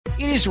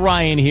It is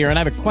Ryan here, and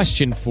I have a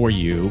question for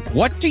you.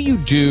 What do you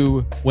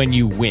do when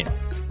you win?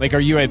 Like, are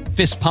you a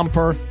fist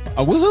pumper,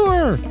 a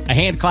woohooer, a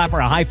hand clapper,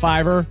 a high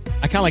fiver?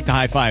 I kind of like the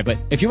high five, but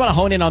if you want to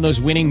hone in on those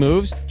winning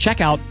moves,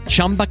 check out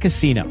Chumba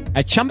Casino.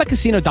 At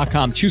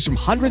ChumbaCasino.com, choose from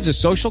hundreds of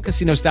social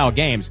casino-style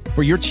games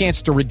for your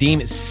chance to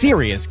redeem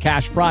serious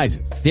cash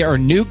prizes. There are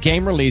new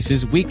game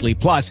releases weekly,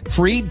 plus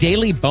free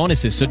daily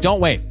bonuses. So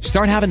don't wait.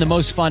 Start having the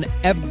most fun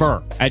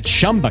ever at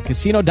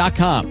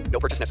ChumbaCasino.com.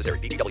 No purchase necessary.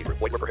 VGW. Void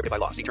where prohibited by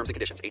law. See terms and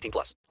conditions.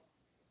 18+.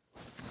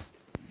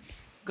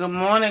 Good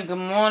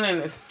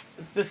morning.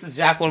 This is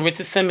Jacqueline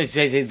Richardson, Miss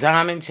JJ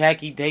Diamond,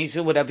 Jackie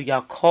Deja, whatever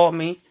y'all call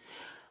me.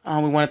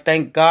 We want to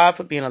thank God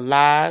for being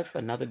alive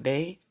another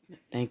day.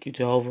 Thank you,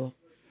 Jehovah.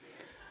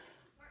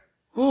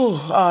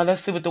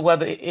 Let's see what the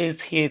weather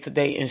is here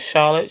today in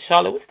Charlotte.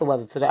 Charlotte, what's the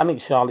weather today?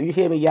 Charlotte, you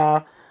hear me,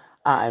 y'all?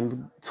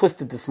 I'm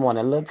twisted this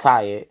morning, a little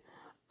tired.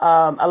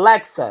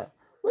 Alexa,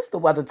 what's the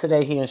weather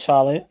today here in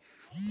Charlotte?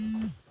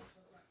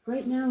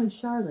 Right now in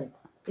Charlotte,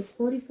 it's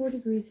 44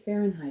 degrees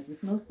Fahrenheit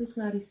with mostly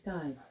cloudy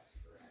skies.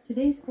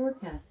 Today's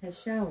forecast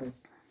has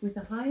showers with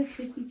a high of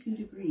 52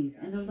 degrees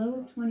and a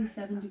low of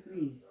 27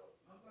 degrees.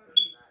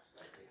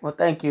 Well,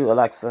 thank you,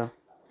 Alexa.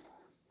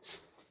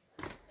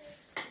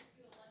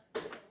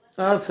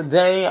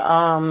 Today,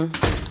 I want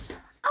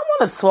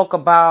to talk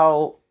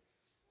about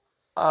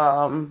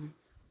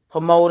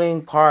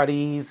promoting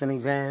parties and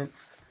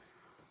events.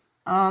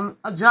 A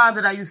job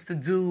that I used to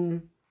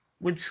do,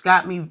 which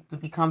got me to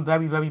become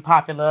very, very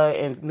popular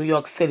in New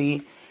York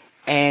City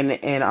and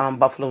in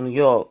Buffalo, New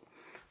York.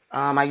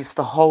 I used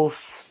to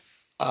host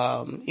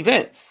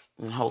events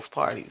and host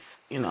parties,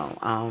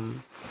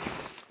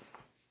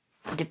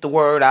 get the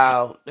word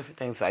out, different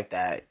things like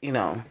that,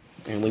 And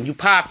when you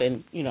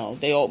popping,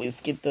 they always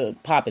get the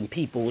popping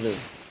people to,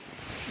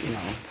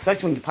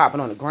 especially when you're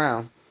popping on the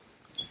ground,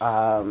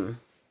 to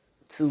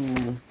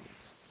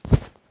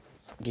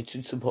get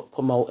you to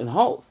promote and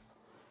host.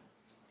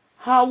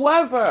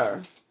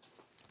 However,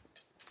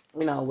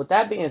 with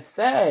that being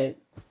said,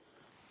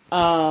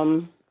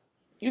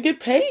 you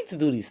get paid to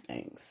do these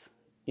things,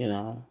 and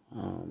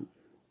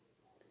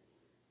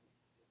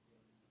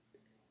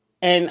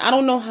I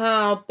don't know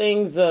how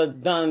things are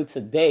done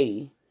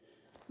today.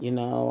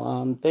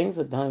 Things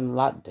are done a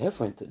lot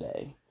different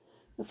today.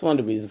 That's one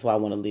of the reasons why I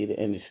want to leave the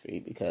industry,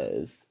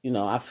 because,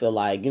 I feel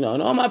like, and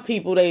all my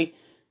people, they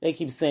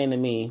keep saying to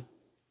me,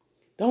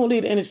 don't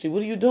leave the industry.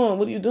 What are you doing?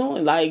 What are you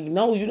doing? Like,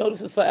 no,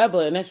 this is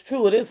forever. And that's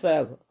true. It is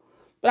forever.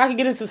 But I can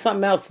get into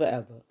something else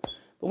forever.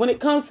 But when it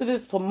comes to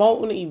this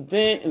promoting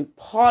event and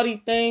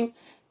party thing,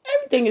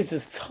 everything is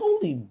just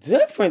totally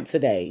different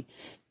today.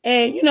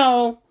 And,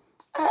 I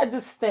had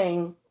this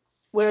thing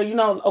where,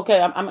 okay,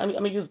 I'm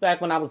going to use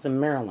back when I was in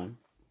Maryland.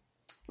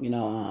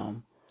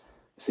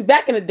 See,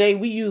 back in the day,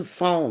 we used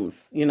phones.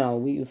 We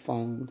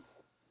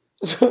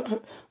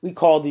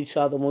called each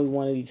other when we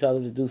wanted each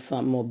other to do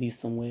something or be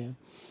somewhere,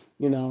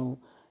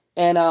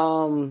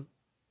 And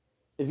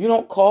if you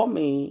don't call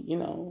me,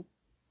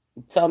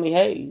 tell me,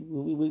 hey,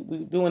 we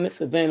doing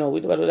this event or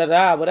we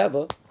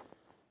whatever,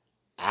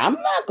 I'm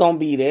not going to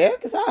be there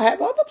because I have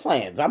other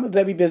plans. I'm a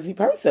very busy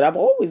person. I've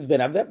always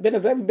been. I've been a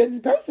very busy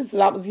person since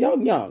I was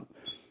young.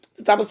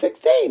 Since I was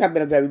 16, I've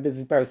been a very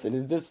busy person.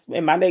 It's just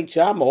in my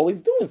nature, I'm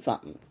always doing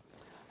something.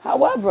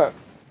 However,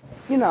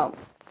 granted,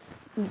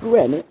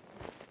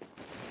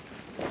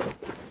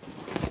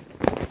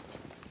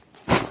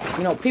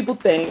 people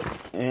think,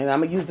 and I'm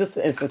going to use this for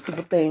instance,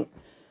 people think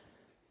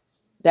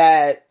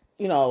that,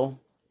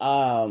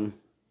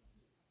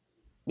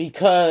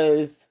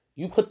 because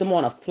you put them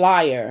on a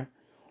flyer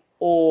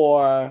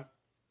or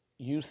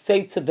you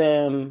say to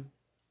them,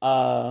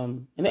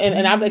 and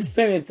I've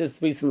experienced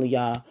this recently,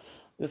 y'all.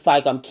 It's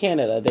like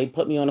Canada. They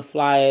put me on a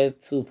flyer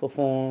to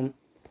perform.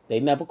 They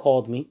never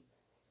called me.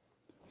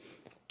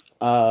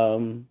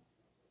 It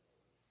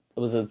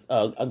was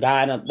a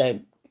guy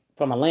that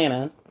from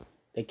Atlanta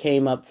that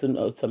came up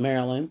to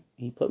Maryland.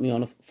 He put me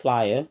on a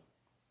flyer.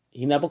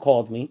 He never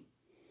called me.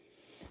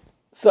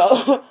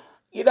 So,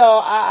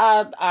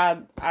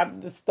 I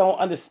just don't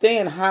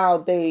understand how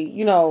they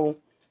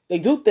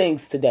do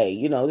things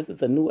today. This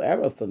is a new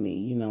era for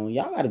me.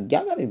 Y'all gotta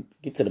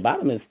get to the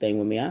bottom of this thing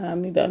with me. I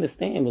need to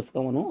understand what's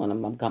going on.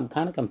 I'm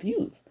kind of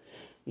confused.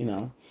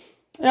 Now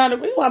the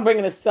reason why I'm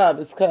bringing this up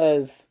is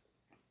because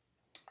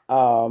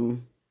a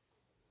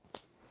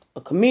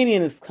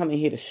comedian is coming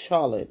here to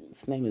Charlotte.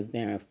 His name is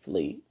Darren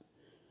Fleet.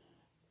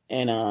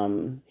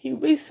 And he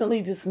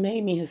recently just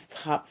made me his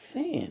top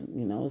fan.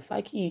 It's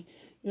like he,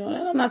 and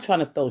I'm not trying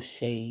to throw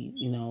shade,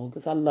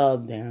 because I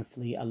love Darren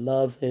Fleet. I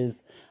love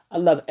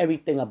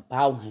everything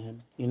about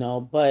him,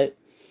 but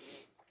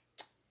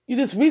you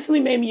just recently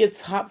made me a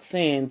top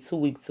fan 2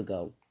 weeks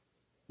ago.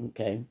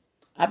 Okay.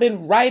 I've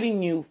been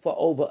writing you for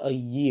over a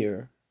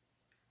year,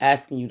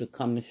 asking you to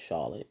come to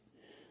Charlotte.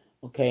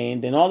 Okay.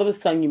 And then all of a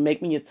sudden you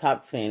make me your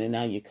top fan and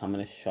now you're coming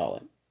to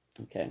Charlotte.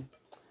 Okay.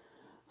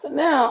 So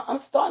now I'm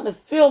starting to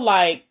feel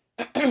like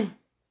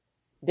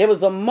there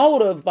was a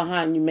motive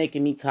behind you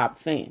making me top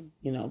fan,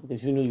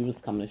 because you knew you was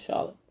coming to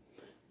Charlotte,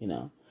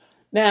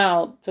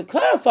 Now, to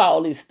clarify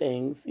all these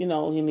things, he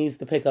needs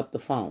to pick up the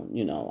phone.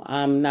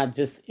 I'm not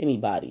just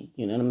anybody.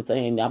 You know what I'm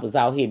saying? I was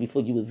out here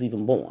before you was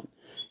even born.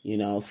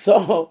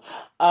 So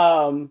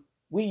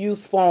we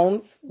use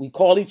phones. We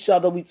call each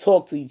other. We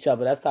talk to each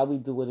other. That's how we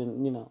do it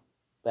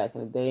back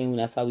in the day, and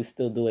that's how we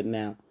still do it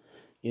now.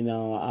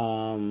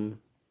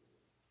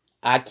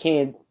 I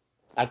can't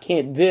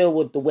deal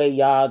with the way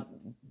y'all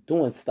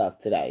doing stuff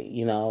today.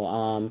 You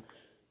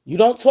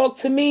don't talk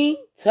to me,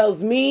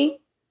 tells me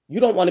you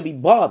don't want to be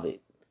bothered.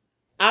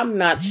 I'm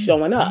not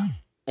showing up.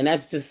 And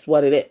that's just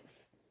what it is.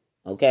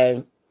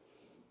 Okay?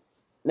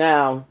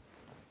 Now,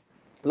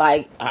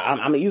 like, I'm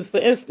going to use for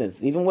instance,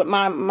 even with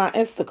my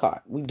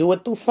Instacart, we do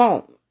it through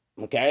phone.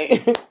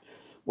 Okay?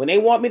 When they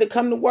want me to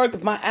come to work,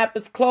 if my app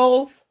is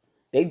closed,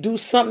 they do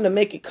something to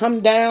make it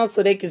come down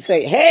so they can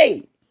say,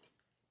 hey,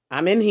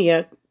 I'm in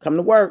here, come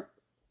to work.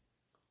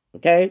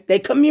 Okay? They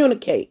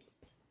communicate.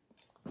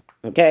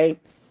 Okay?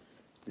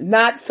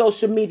 Not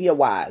social media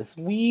wise.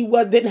 We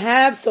didn't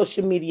have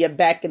social media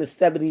back in the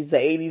 70s, the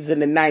 80s,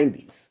 and the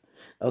 90s.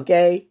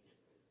 Okay?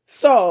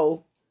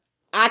 So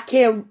I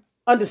can't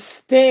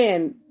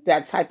understand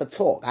that type of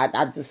talk.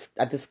 I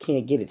just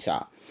can't get it,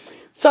 y'all.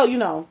 So,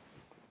 y'all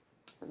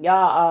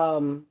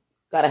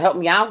gotta help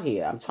me out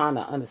here. I'm trying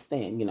to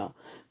understand, Now,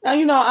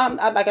 I'm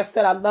like I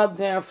said, I love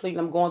Darren Fleet.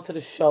 I'm going to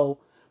the show,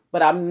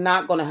 but I'm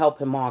not gonna help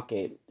him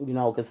market,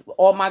 because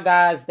all my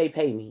guys, they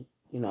pay me.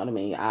 You know what I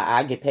mean?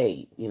 I get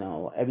paid.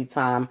 Every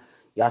time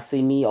y'all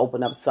see me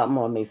open up something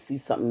or may see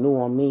something new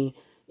on me,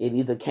 it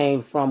either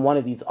came from one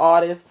of these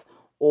artists,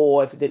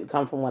 or if it didn't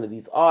come from one of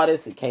these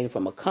artists, it came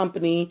from a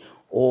company,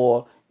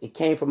 or it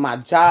came from my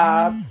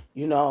job.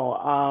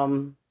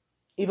 Even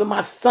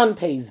my son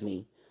pays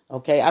me.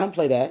 Okay, I don't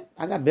play that.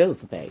 I got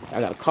bills to pay.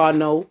 I got a car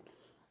note.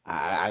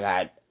 I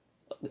got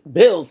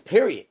bills,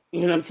 period.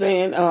 You know what I'm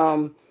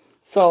saying?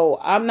 So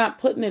I'm not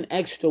putting in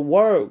extra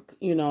work,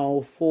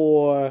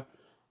 for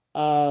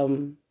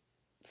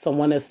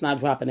someone that's not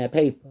dropping that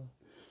paper,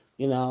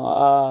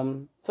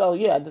 so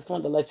yeah, I just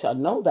wanted to let y'all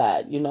know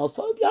that,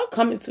 so if y'all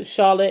come into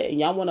Charlotte and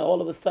y'all want to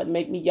all of a sudden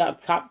make me y'all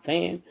top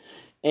fan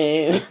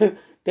and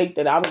think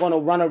that I'm going to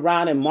run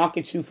around and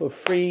market you for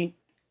free,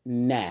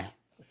 nah,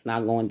 it's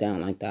not going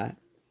down like that,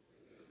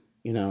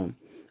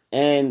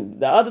 and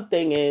the other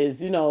thing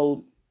is,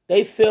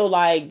 they feel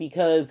like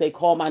because they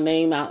call my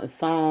name out in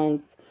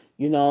songs,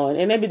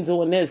 and they've been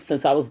doing this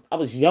since I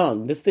was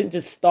young. This didn't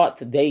just start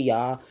today,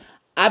 y'all.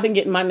 I've been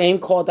getting my name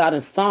called out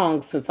in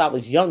songs since I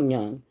was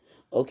young.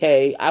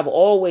 Okay, I've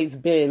always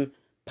been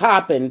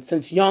popping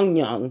since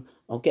young.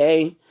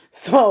 Okay,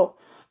 so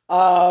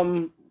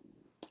I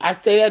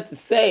say that to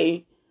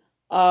say,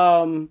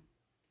 only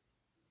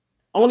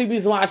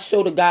reason why I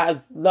show the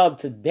guys love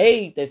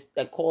today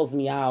that calls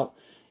me out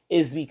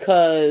is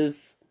because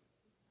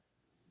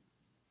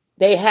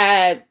they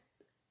had.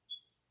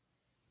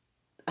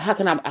 How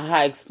can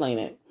I explain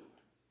it?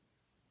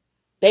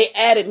 They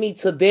added me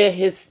to their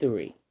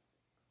history.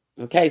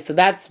 Okay, so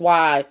that's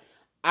why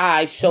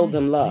I show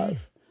them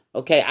love.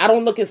 Okay, I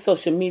don't look at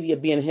social media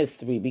being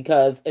history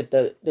because if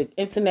the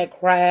internet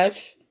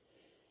crash,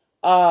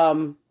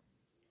 all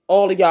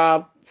of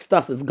y'all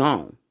stuff is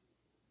gone.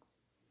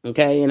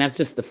 Okay, and that's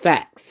just the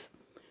facts.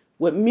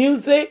 With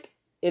music,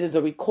 it is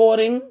a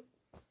recording.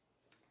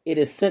 It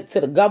is sent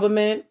to the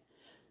government.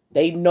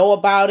 They know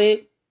about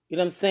it. You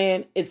know what I'm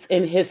saying? It's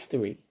in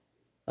history.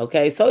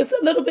 Okay, so it's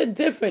a little bit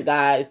different,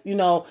 guys.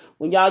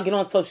 When y'all get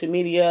on social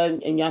media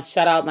and y'all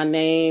shout out my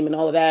name and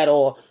all of that,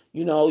 or,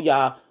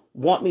 y'all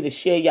want me to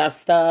share y'all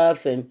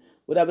stuff and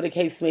whatever the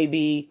case may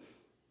be.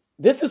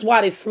 This is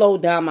why they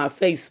slowed down my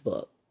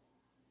Facebook.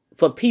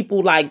 For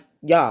people like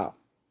y'all.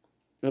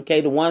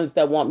 Okay, the ones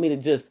that want me to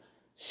just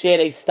share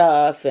their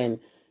stuff, and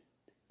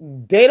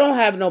they don't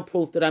have no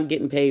proof that I'm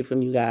getting paid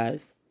from you guys.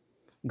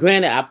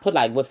 Granted, I put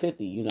like,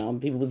 50,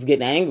 people was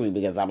getting angry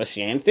because I was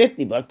sharing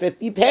 50, but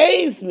 50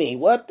 pays me.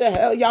 What the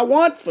hell y'all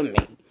want from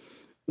me?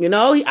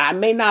 I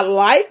may not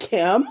like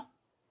him.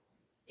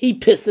 He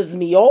pisses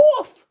me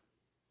off.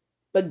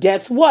 But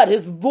guess what?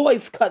 His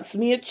voice cuts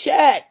me a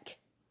check.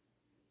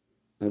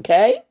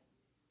 Okay?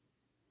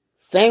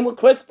 Same with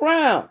Chris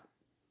Brown.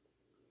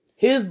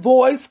 His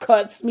voice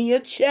cuts me a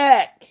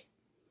check.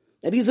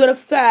 And these are the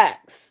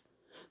facts.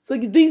 So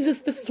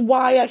this is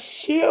why I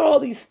share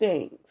all these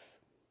things.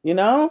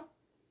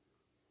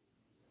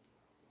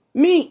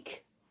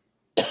 Meek,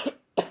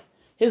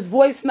 his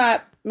voice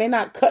may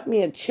not cut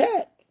me a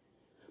check,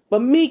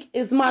 but Meek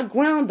is my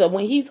grounder.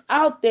 When he's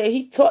out there,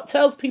 he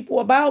tells people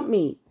about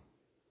me.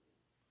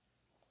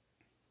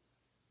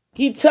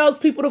 He tells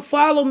people to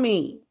follow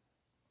me.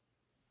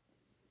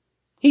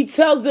 He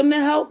tells them to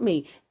help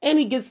me, and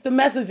he gets the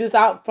messages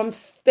out from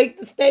state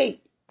to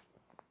state.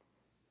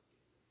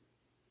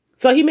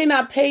 So he may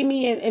not pay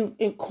me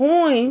in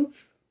coins,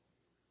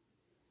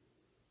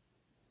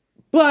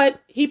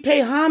 but he pay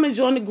homage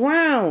on the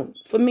ground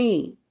for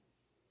me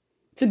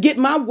to get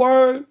my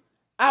word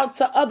out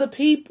to other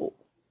people.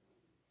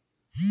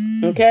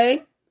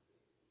 Okay?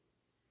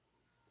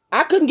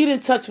 I couldn't get in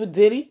touch with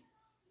Diddy.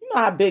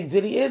 know how big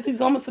Diddy is.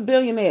 He's almost a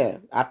billionaire.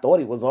 I thought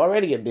he was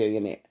already a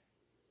billionaire.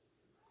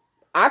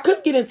 I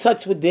couldn't get in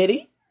touch with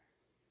Diddy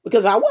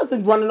because I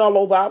wasn't running all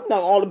over,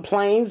 all the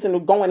planes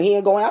and going here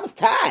and going. I was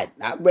tired.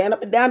 I ran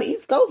up and down the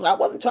East Coast. I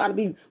wasn't trying to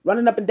be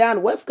running up and down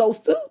the West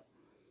Coast too.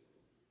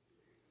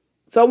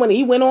 So when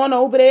he went on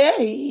over there,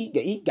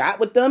 he got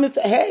with them and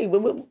said, hey,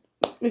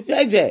 Miss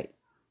JJ.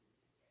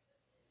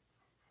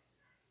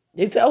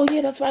 They said, oh,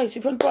 yeah, that's right.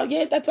 She from the Bronx.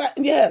 Yeah, that's right.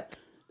 Yeah.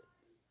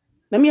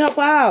 Let me help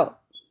her out.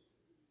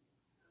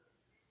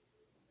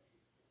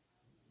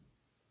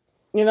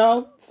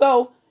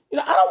 So,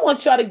 I don't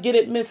want y'all to get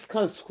it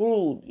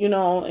misconstrued, and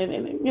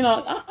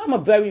I'm a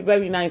very,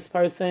 very nice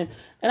person,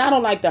 and I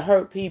don't like to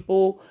hurt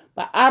people,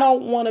 but I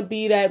don't want to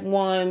be that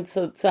one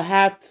to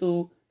have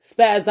to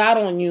spaz out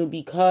on you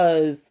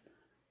because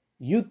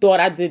you thought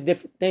I did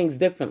different things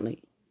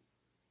differently.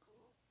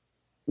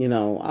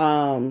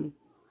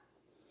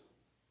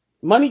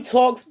 Money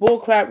talks,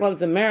 bullcrap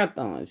runs, and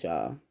marathons,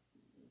 y'all.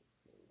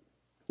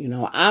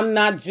 I'm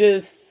not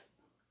just,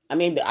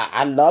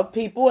 I love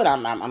people and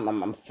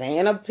I'm a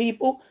fan of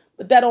people,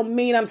 but that don't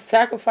mean I'm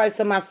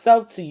sacrificing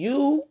myself to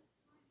you.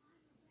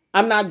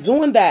 I'm not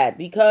doing that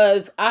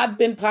because I've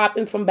been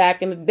popping from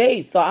back in the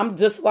day. So I'm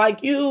just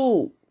like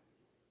you.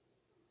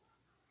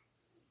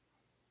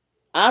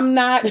 I'm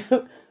not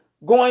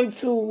going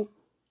to,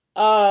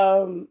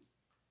 how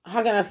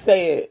can I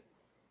say it?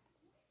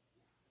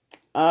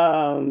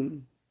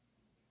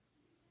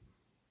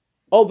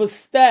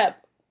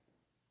 Overstep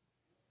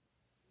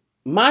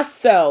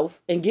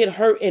myself and get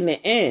hurt in the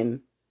end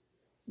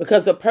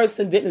because a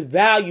person didn't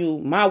value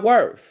my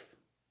worth.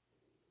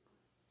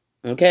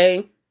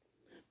 Okay?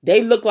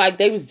 They look like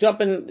they was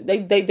jumping,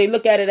 they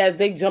look at it as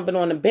they jumping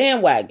on the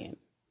bandwagon.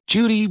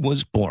 Judy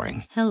was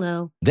boring.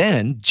 Hello.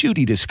 Then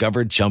Judy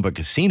discovered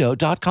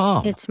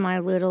ChumbaCasino.com. It's my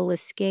little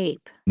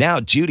escape. Now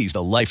Judy's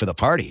the life of the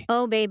party.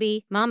 Oh,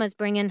 baby, mama's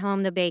bringing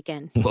home the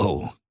bacon.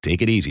 Whoa,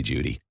 take it easy,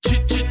 Judy.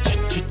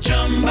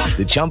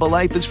 The Chumba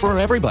life is for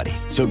everybody.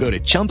 So go to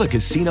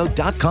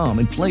ChumbaCasino.com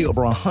and play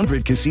over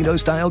 100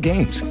 casino-style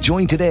games.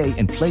 Join today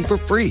and play for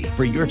free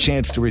for your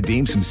chance to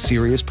redeem some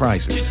serious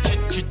prizes.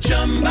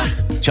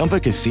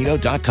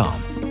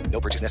 ChumbaCasino.com. No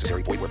purchase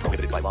necessary. Void where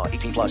prohibited by law.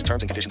 18 plus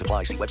terms and conditions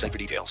apply. See website for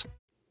details.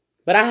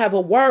 But I have a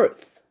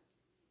worth.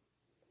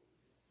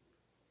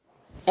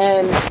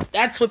 And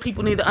that's what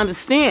people need to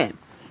understand.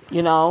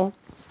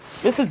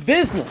 This is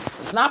business.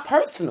 It's not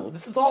personal.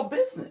 This is all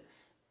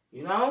business.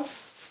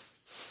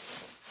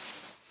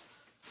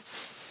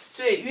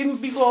 Shit, even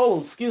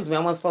before, excuse me, I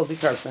wasn't supposed to be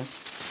cursing.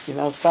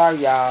 Sorry,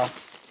 y'all.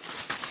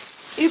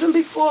 Even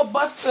before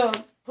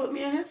Busta put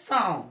me in his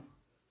song.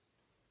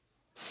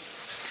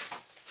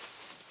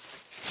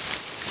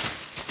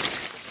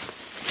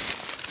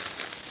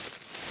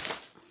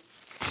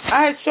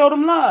 I had showed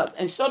him love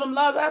and showed him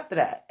love after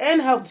that and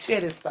helped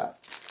share his stuff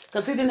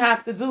because he didn't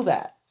have to do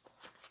that.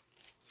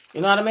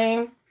 You know what I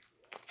mean?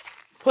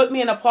 Put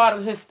me in a part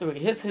of history,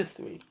 his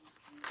history.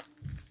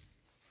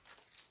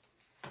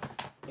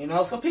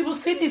 So people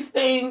see these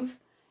things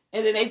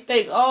and then they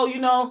think,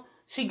 oh,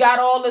 she got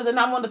all this and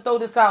I want to throw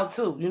this out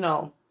too,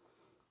 y'all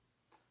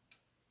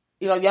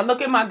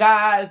look at my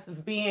guys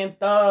as being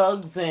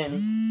thugs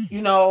and,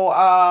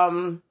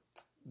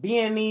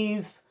 being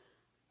these,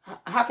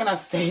 how can I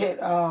say it?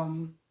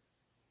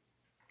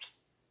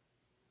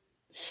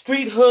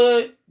 Street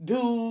hood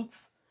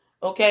dudes,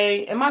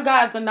 okay? And my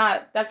guys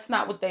that's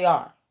not what they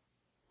are.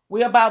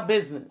 We're about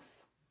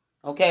business,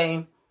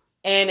 okay?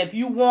 And if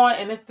you want,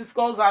 and if this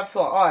goes out to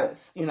an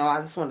artist,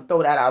 I just want to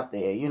throw that out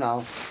there,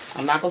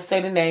 I'm not going to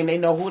say the name. They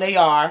know who they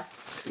are,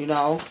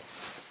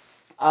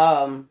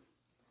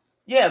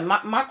 Yeah,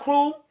 my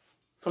crew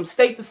from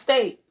state to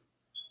state,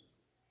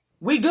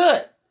 we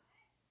good.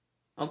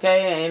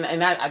 Okay,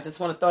 and I just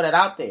want to throw that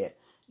out there.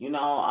 They're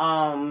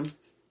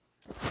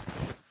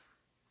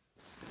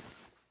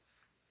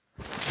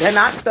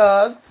not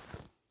thugs.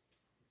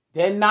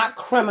 They're not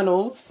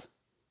criminals.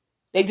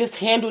 They just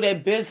handle their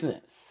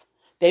business.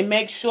 They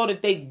make sure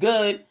that they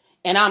good,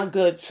 and I'm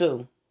good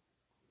too.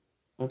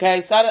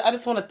 Okay, so I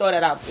just want to throw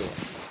that out there.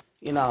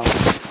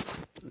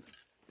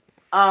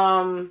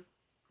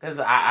 Because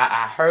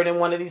I heard in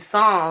one of these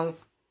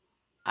songs,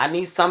 I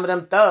need some of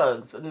them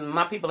thugs.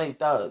 My people ain't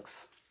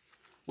thugs.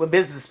 We're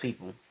business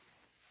people.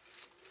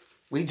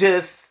 We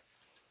just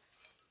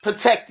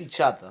protect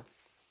each other.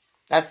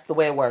 That's the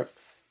way it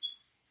works.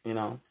 We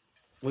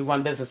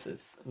run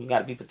businesses. You got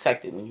to be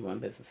protected when you run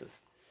businesses.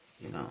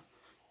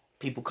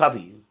 People cover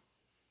you.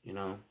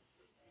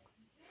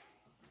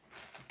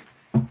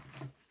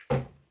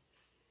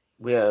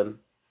 We're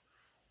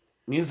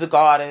music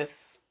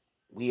artists.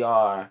 We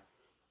are,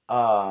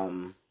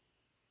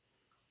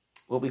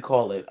 what we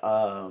call it,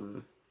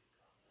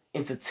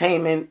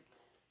 entertainment.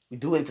 We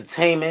do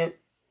entertainment.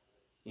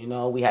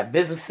 We have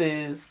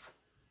businesses.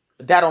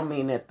 But that don't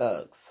mean they're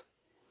thugs.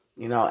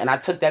 And I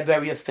took that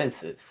very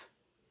offensive.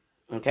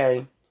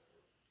 Okay?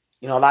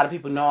 A lot of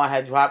people know I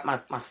had dropped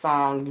my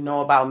song,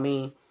 About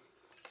Me.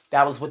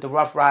 That was with the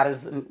Rough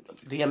Riders and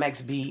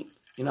DMX beat.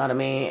 You know what I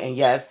mean? And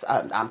yes,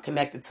 I'm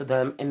connected to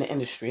them in the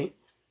industry.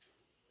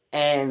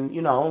 And,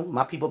 you know,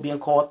 my people being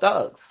called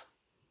thugs.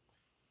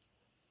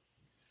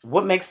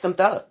 What makes them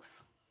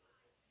thugs?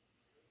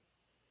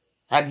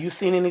 Have you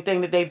seen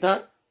anything that they've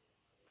done?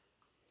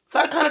 So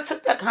I kind of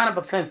took that kind of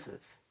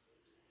offensive.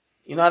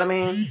 You know what I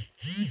mean?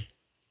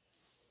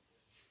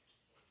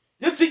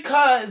 Just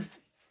because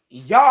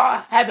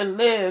y'all haven't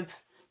lived,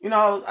 you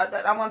know,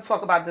 I want to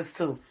talk about this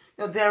too.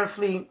 You know, Darren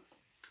Fleet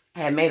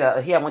had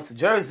he went to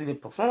Jersey to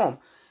perform.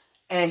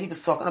 And he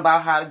was talking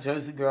about how the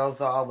Jersey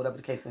girls are, whatever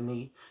the case may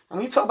be. And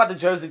when you talk about the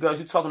Jersey girls,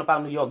 you're talking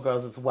about New York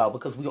girls as well,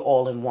 because we're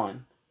all in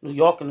one. New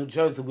York and New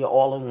Jersey, we're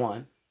all in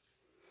one.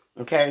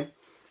 Okay?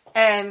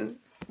 And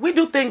we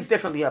do things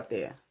differently up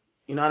there.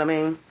 You know what I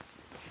mean?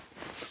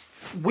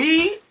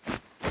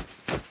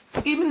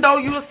 Even though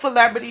you're a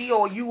celebrity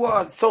or you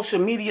are a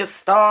social media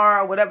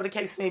star or whatever the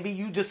case may be,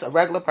 you just a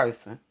regular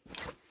person.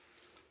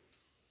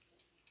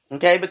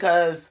 Okay?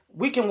 Because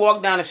we can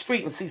walk down the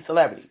street and see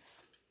celebrities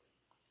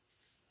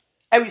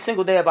every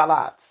single day of our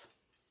lives.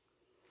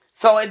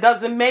 So it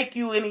doesn't make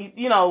you any,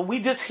 you know, we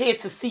just here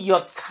to see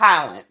your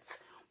talent.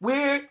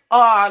 We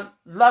are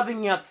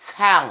loving your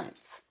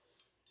talent.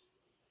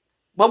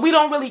 But we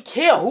don't really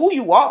care who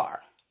you are.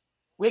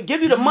 We'll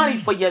give you the money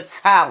for your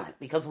talent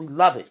because we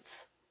love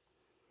it.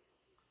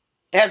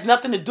 It has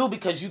nothing to do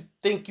because you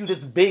think you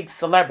this big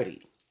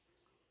celebrity.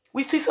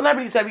 We see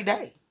celebrities every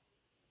day.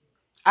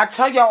 I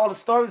tell y'all all the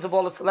stories of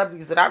all the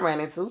celebrities that I ran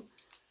into.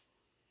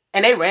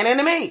 And they ran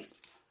into me.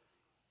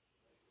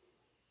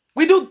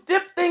 We do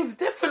things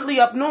differently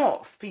up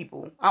north,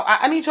 people.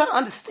 I need y'all to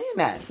understand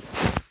that.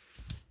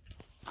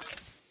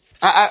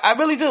 I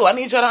really do. I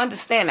need y'all to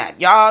understand that.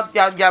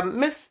 Y'all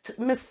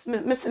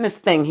missing this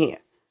thing here,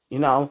 you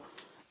know.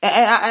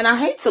 And I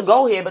hate to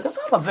go here because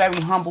I'm a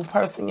very humble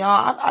person,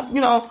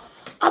 y'all.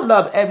 I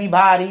love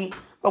everybody.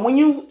 But when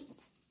you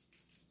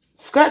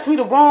scratch me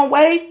the wrong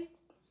way,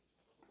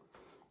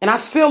 and I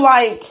feel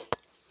like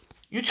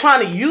you're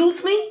trying to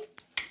use me,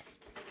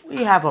 we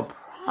have a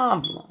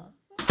problem.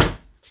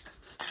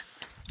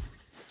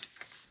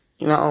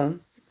 You know,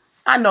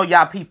 I know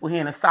y'all people here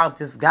in the South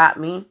just got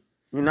me,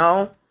 you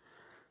know.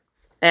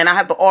 And I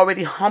have to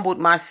already humbled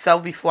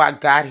myself before I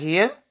got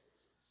here.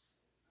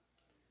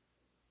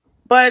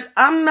 But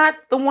I'm not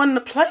the one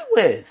to play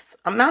with.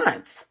 I'm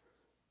not.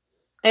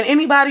 And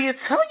anybody will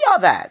tell y'all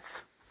that.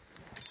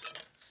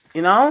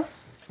 You know,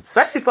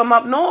 especially from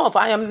up north,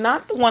 I am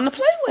not the one to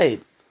play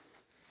with.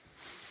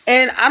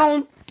 And I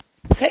don't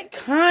take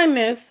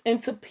kindness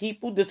into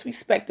people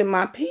disrespecting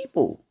my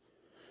people.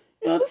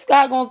 You know, this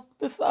guy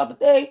this other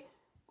day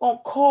gonna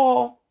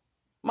call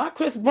my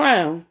Chris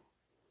Brown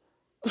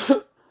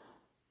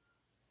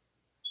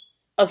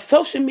a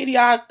social media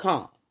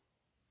icon.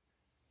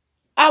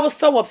 I was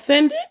so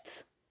offended.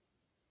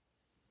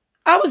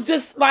 I was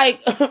just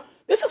like,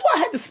 this is why I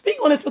had to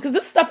speak on this, because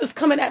this stuff is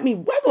coming at me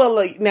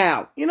regularly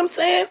now. You know what I'm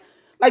saying?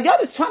 Like, y'all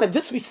just trying to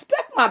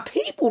disrespect my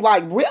people.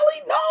 Like,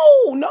 really? No.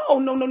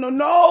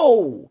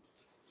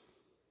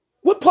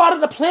 What part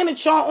of the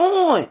planet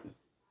y'all on?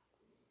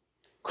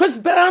 Chris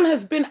Brown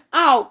has been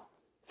out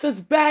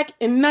since back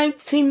in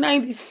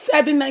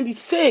 1997,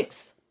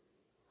 96.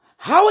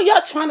 How are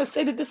y'all trying to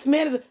say that this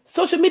man,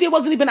 social media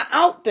wasn't even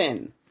out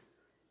then?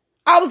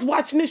 I was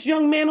watching this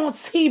young man on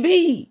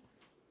TV.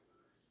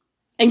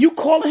 And you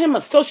calling him a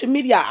social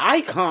media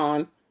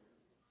icon?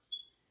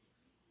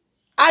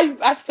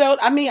 I felt,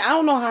 I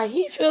don't know how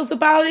he feels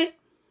about it.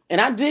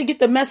 And I did get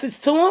the message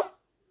to him.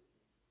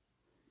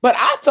 But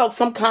I felt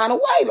some kind of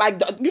way.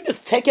 Like, you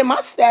just taking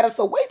my status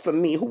away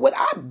from me. Who what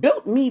I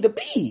built me to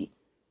be.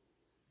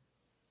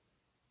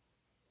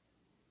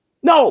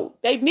 No,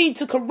 they need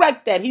to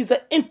correct that. He's an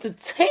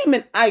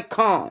entertainment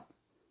icon.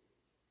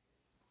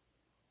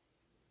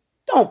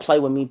 Don't play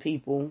with me,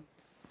 people.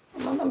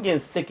 I'm getting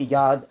sick of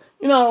y'all.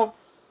 You know,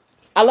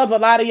 I love a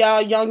lot of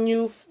y'all young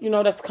youth, you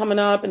know, that's coming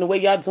up and the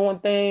way y'all doing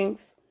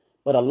things.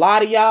 But a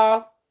lot of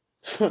y'all,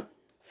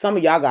 some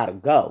of y'all gotta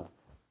go.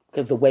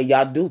 Because the way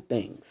y'all do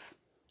things.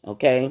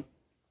 Okay?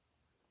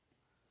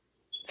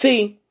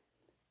 See,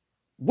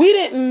 we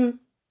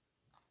didn't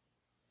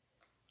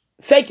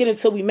fake it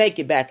until we make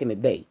it back in the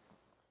day.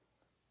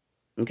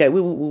 Okay?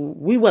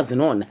 We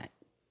wasn't on that.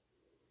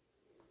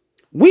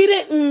 We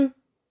didn't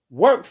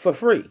work for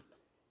free.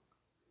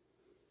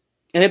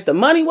 And if the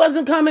money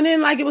wasn't coming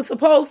in like it was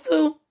supposed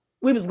to,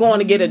 we was going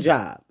to get a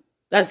job.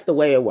 That's the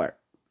way it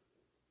worked.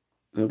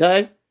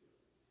 Okay?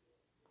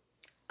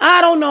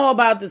 I don't know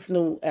about this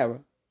new era.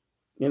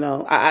 You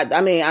know, I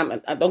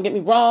don't get me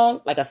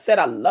wrong. Like I said,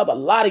 I love a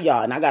lot of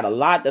y'all, and I got a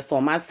lot that's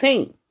on my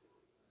team.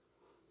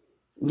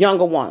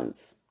 Younger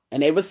ones.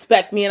 And they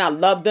respect me, and I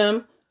love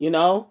them, you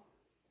know.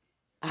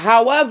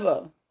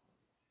 However,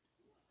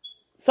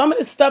 some of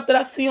the stuff that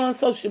I see on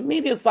social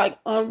media is like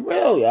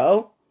unreal,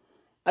 yo.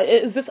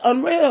 It's just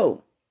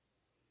unreal.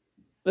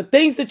 The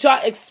things that y'all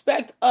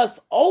expect us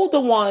older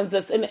ones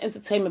that's in the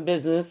entertainment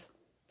business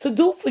to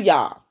do for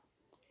y'all.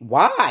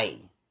 Why?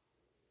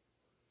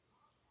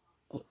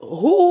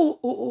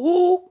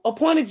 Who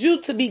appointed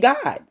you to be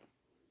God?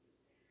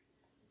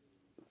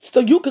 So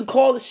you can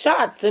call the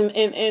shots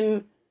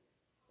and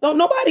don't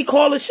nobody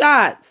call the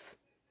shots.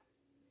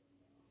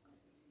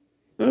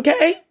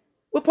 Okay?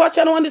 What part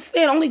y'all don't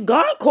understand? Only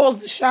God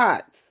calls the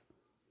shots.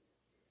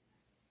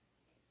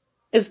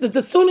 It's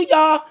the sooner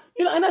y'all,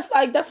 and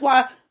that's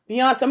why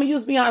Beyonce, I'm going to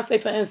use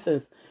Beyonce for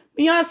instance.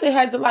 Beyonce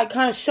had to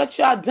kind of shut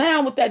y'all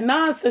down with that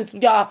nonsense,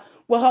 y'all,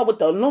 with her with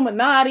the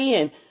Illuminati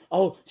and,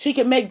 oh, she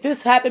can make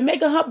this happen,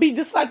 making her be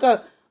just like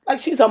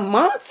she's a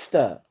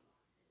monster.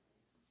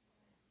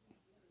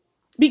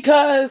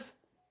 Because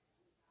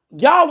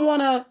y'all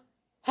want to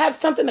have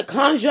something to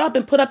conjure up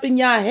and put up in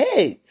y'all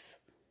heads.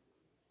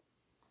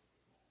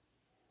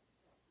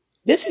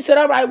 Then she said,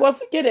 all right, well,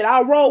 forget it.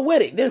 I'll roll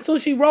with it. Then as soon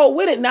as she rolled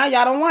with it, now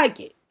y'all don't like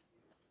it.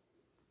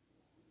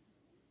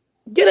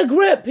 Get a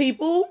grip,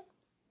 people.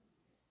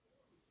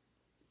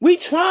 We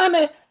trying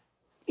to,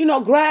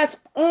 grasp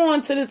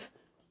on to this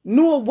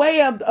newer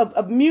way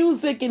of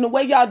music and the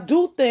way y'all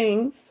do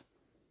things.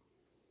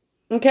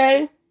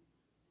 Okay?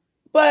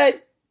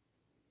 But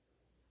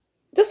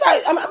just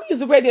I'm going to use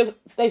the radio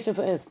station,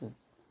 for instance.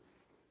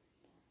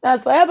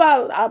 That's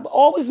forever. I've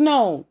always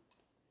known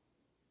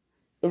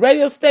the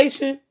radio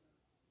station,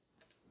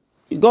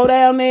 you go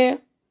down there,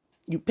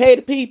 you pay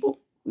the people.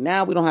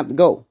 Now we don't have to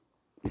go.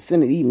 You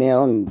send an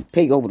email and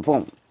pay over the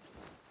phone.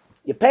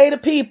 You pay the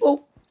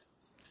people.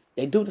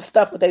 They do the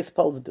stuff what they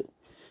supposed to do.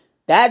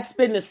 That's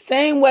been the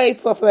same way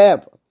for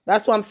forever.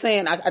 That's what I'm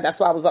saying. That's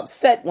why I was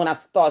upset when I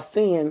started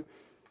seeing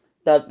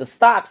the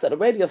stocks of the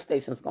radio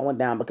stations going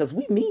down, because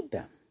we need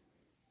them.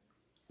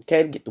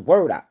 Okay, to get the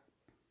word out.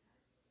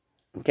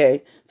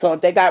 Okay, so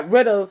if they got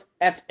rid of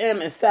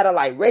FM and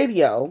satellite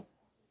radio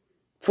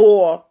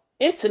for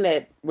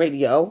internet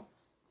radio,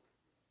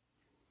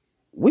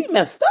 we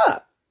messed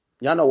up.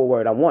 Y'all know what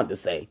word I wanted to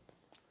say.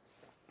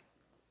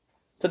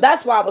 So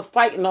that's why I was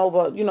fighting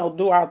over,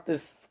 throughout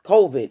this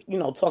COVID,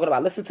 talking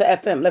about listen to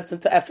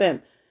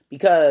FM,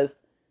 because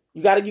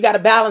you gotta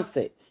balance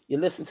it. You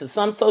listen to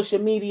some social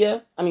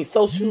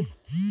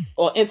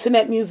or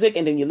internet music,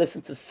 and then you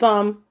listen to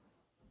some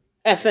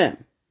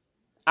FM.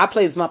 I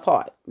plays my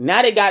part.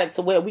 Now they got it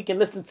to where we can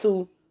listen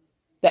to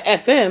the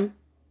FM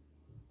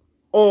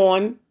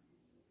on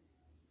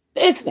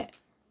the internet.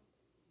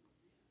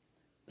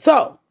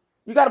 So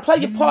you got to play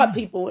your part,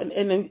 people,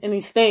 in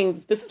these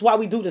things. This is why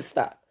we do this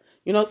stuff.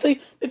 See,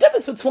 the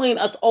difference between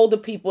us older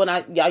people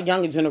and y'all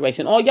younger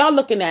generation, all y'all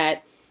looking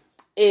at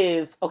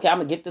is, okay, I'm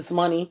going to get this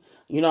money,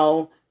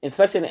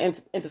 especially in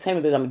the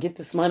entertainment business, I'm going to get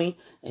this money,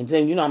 and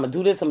then, I'm going to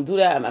do this, I'm going to do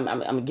that, I'm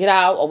going to get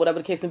out, or whatever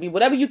the case may be,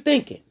 whatever you're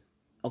thinking.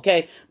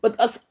 Okay, but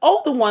us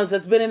older ones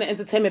that's been in the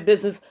entertainment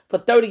business for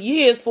 30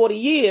 years, 40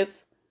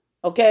 years,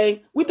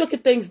 okay, we look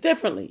at things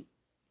differently.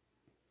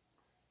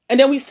 And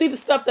then we see the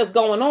stuff that's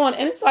going on,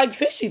 and it's like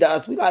fishy to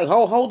us. We like,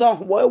 hold on,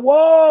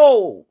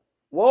 whoa.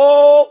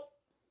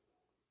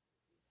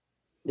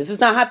 This is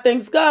not how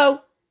things go.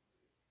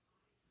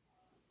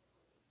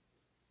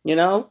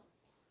 So,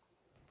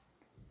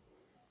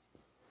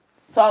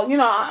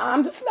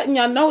 I'm just letting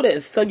y'all know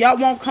this, so y'all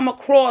won't come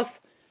across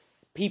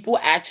people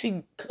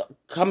actually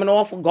coming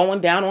off and going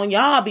down on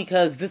y'all,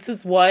 because this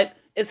is what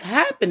is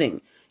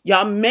happening.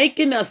 Y'all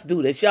making us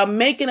do this. Y'all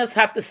making us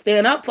have to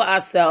stand up for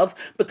ourselves,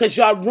 because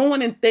y'all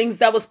ruining things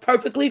that was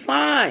perfectly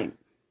fine.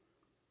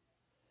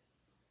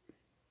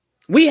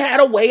 We had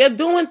a way of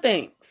doing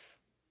things,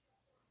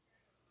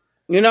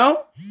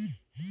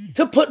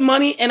 to put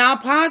money in our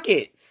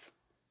pockets.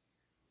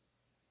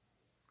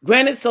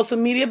 Granted, social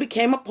media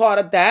became a part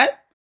of that.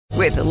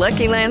 With the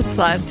Lucky Land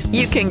Slots,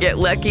 you can get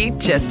lucky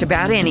just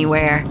about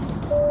anywhere.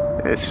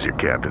 This is your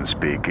captain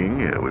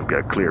speaking. We've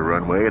got clear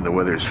runway and the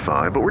weather's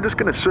fine, but we're just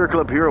going to circle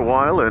up here a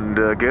while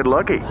and get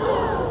lucky.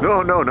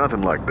 No,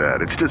 nothing like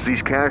that. It's just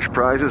these cash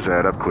prizes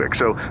add up quick.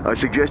 So I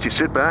suggest you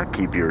sit back,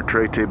 keep your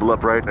tray table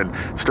upright, and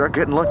start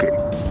getting lucky.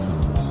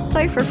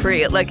 Play for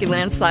free at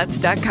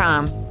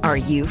LuckyLandSlots.com. Are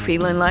you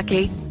feeling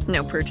lucky?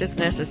 No purchase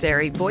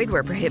necessary. Void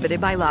where prohibited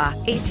by law.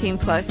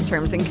 18+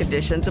 terms and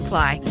conditions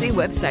apply. See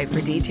website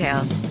for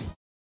details.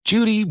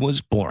 Judy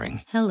was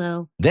boring.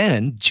 Hello.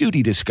 Then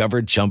Judy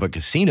discovered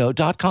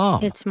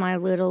ChumbaCasino.com. It's my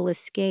little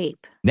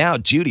escape. Now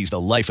Judy's the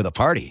life of the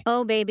party.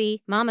 Oh,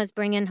 baby, mama's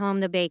bringing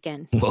home the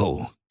bacon.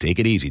 Whoa, take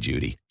it easy,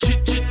 Judy.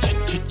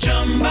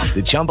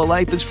 The Chumba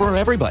life is for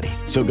everybody.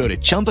 So go to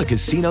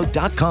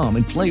ChumbaCasino.com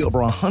and play over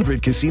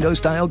 100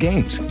 casino-style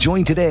games.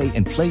 Join today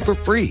and play for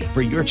free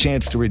for your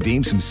chance to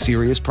redeem some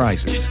serious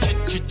prizes.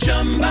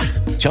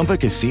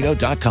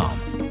 ChumbaCasino.com.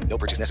 No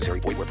purchase necessary.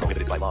 Void where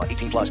prohibited by law.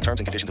 18+ terms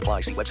and conditions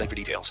apply. See website for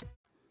details.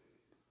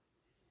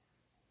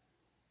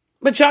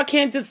 But y'all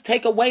can't just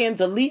take away and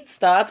delete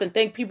stuff and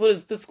think people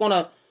is just going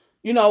to,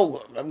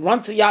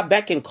 run to y'all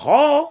beck and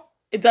call.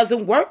 It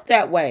doesn't work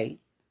that way.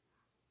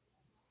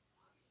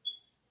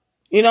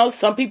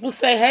 Some people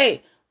say,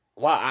 hey,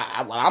 well,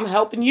 I'm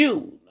helping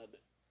you.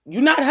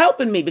 You're not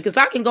helping me, because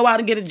I can go out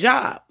and get a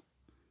job.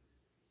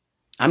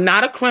 I'm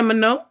not a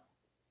criminal.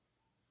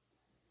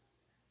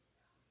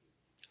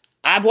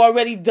 I've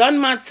already done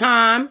my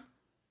time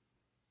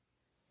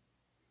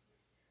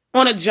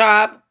on a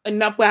job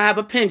enough where I have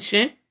a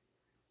pension.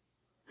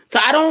 So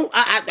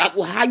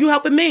how you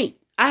helping me?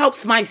 I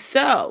helps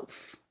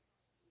myself.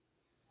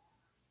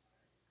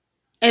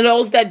 And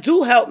those that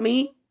do help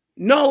me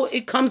know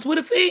it comes with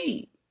a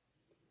fee.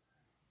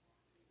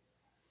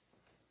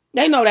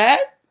 They know that.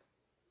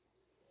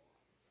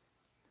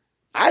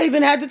 I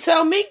even had to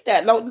tell Meek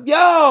that.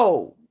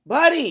 Yo,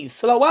 buddy,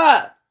 slow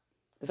up.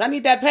 Because I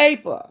need that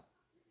paper.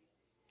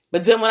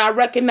 But then when I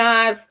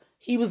recognized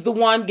he was the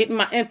one getting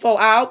my info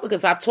out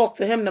because I talked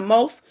to him the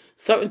most,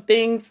 certain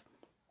things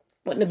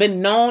wouldn't have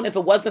been known if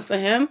it wasn't for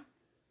him.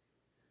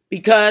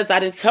 Because I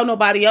didn't tell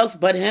nobody else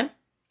but him.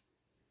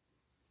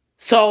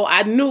 So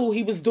I knew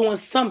he was doing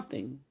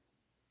something.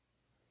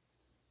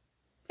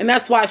 And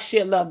that's why I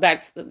share love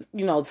back,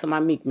 to my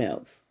Meek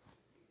Mills.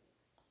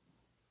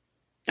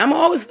 I'm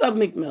always love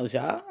Meek Mills,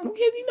 y'all. I don't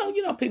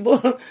care, people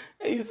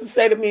they used to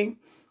say to me,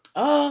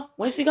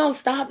 when she gonna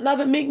stop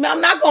loving Meek Mill?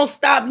 I'm not gonna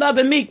stop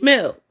loving Meek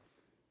Mill.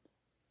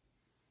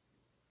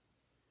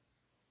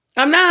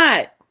 I'm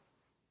not.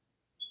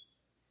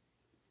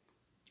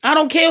 I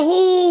don't care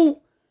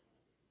who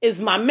is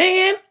my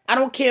man. I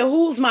don't care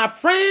who's my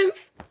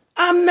friends.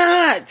 I'm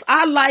not.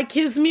 I like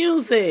his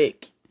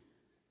music.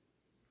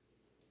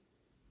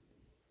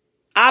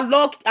 I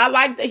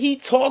like that he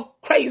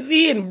talk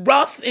crazy and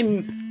rough,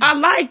 and I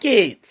like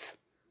it.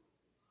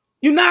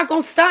 You're not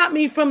going to stop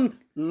me from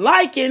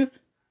liking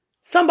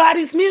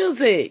somebody's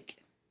music.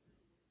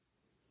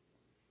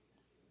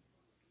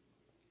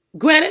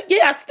 Granted,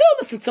 yeah, I still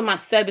listen to my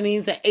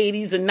 70s and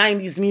 80s and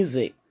 90s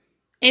music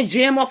and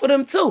jam off of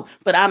them too,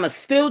 but I'ma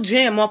still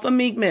jam off of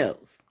Meek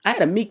Mills. I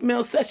had a Meek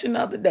Mill session the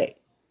other day.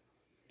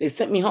 They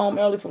sent me home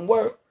early from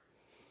work.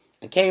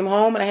 I came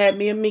home and I had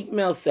me a Meek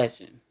Mill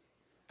session.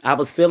 I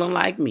was feeling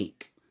like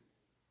Meek.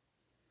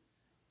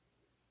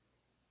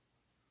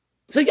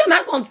 So you're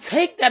not going to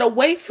take that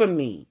away from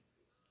me.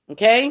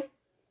 Okay?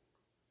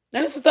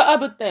 And this is the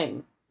other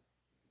thing.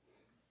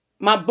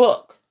 My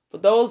book. For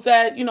those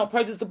that,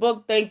 purchase the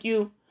book, thank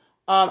you.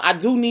 I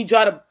do need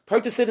y'all to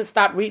purchase it and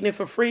stop reading it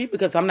for free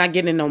because I'm not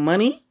getting no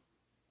money.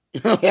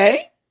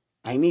 Okay?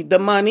 I need the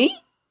money.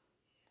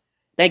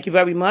 Thank you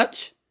very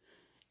much.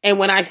 And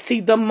when I see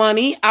the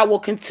money, I will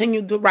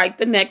continue to write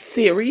the next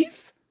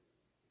series.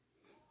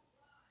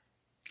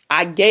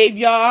 I gave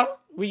y'all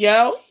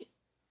Riel.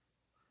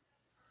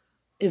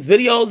 His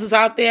videos is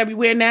out there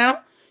everywhere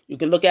now. You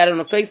can look at it on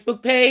the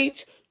Facebook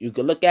page. You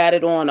can look at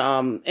it on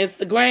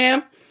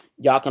Instagram.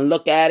 Y'all can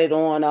look at it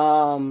on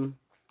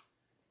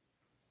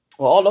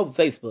all over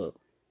Facebook.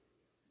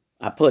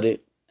 I put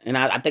it. And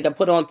I think I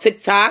put it on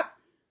TikTok.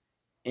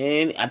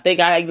 And I think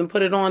I even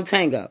put it on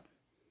Tango.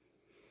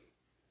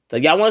 So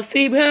y'all want to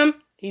see him?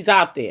 He's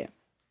out there.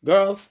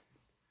 Girls,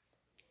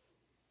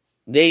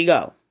 there you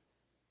go.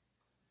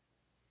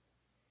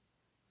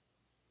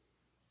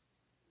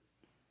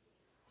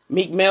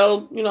 Meek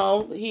Mill,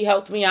 he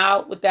helped me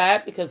out with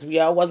that because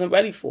Riel wasn't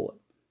ready for it.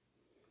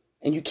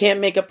 And you can't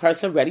make a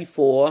person ready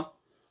for,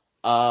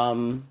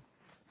 how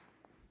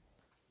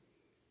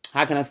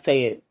can I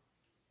say it?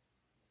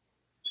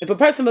 If a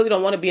person really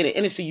don't want to be in the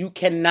industry, you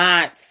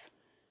cannot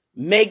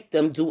make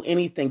them do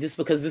anything just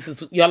because this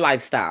is your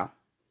lifestyle.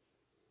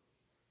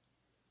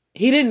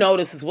 He didn't know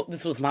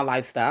this was my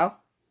lifestyle.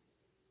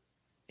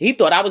 He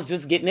thought I was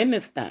just getting in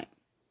this thing.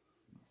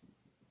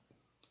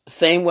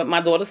 Same with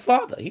my daughter's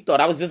father. He thought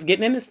I was just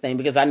getting in this thing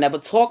because I never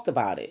talked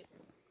about it.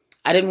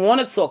 I didn't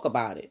want to talk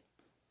about it.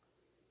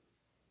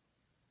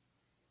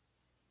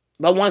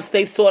 But once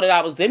they saw that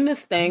I was in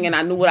this thing and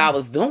I knew what I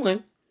was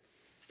doing,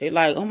 they're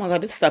like, oh my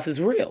God, this stuff is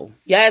real.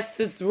 Yes,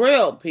 it's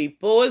real,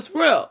 people. It's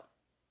real.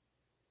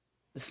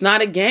 It's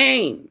not a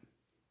game.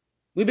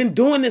 We've been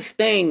doing this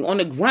thing on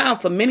the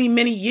ground for many,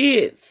 many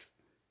years.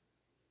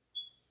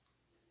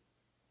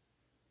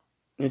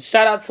 And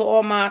shout out to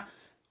all my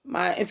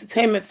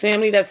entertainment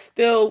family that's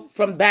still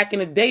from back in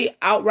the day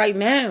out right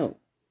now.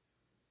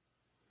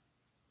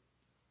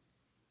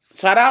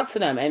 Shout out to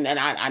them. And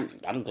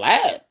I'm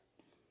glad.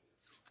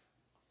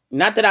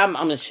 Not that I'm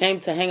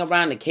ashamed to hang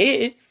around the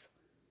kids.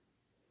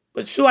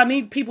 But sure, I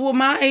need people with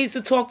my age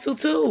to talk to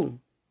too.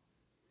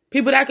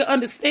 People that can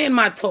understand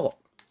my talk.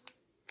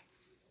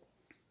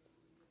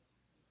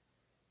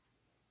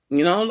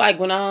 Like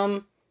when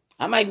I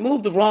might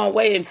move the wrong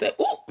way and say,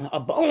 "Oh, a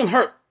bone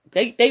hurt."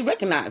 They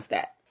recognize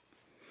that.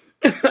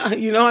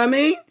 You know what I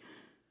mean?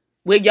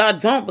 Where y'all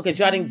don't because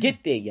y'all didn't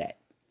get there yet.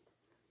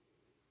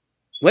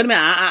 Wait a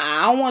minute,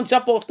 I don't want to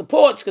jump off the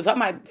porch because I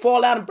might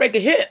fall out and break a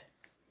hip.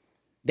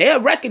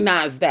 They'll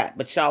recognize that,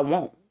 but y'all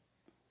won't.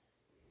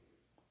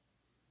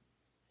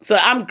 So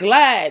I'm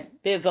glad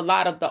there's a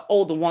lot of the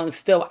older ones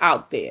still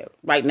out there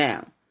right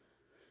now.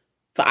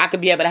 So I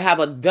could be able to have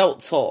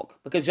adult talk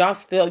because y'all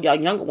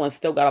younger ones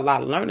still got a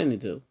lot of learning to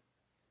do.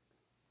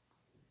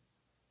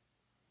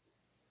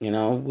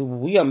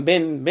 We have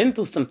been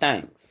through some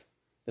things.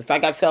 It's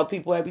like I tell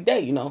people every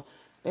day,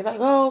 they're like,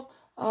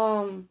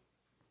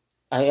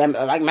 I am,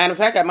 like, matter of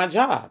fact, at my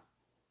job,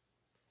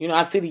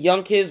 I see the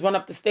young kids run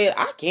up the stairs.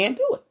 I can't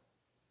do it.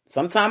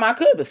 Sometime I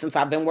could, but since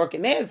I've been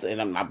working there,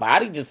 and my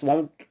body just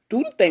won't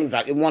do the things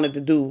like it wanted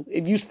to do,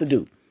 it used to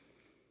do.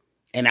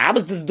 And I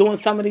was just doing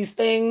some of these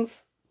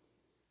things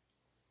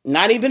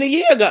not even a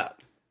year ago.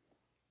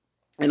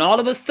 And all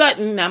of a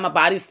sudden, now my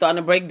body's starting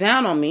to break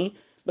down on me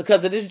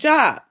because of this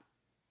job.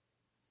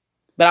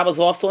 But I was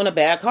also in a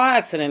bad car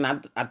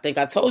accident. I think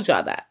I told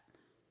y'all that.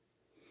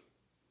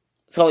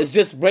 So it's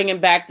just bringing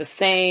back the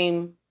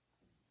same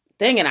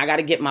thing, and I got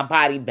to get my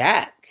body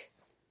back.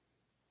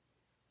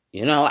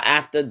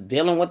 After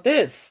dealing with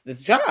this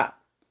job.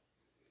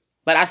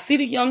 But I see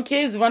the young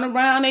kids run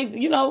around, and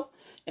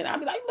I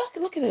be like,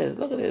 look at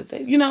this.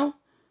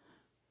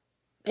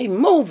 They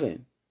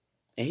moving.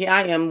 And here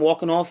I am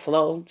walking all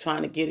slow,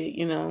 trying to get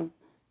it, I'm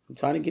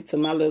trying to get to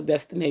my little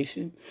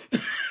destination.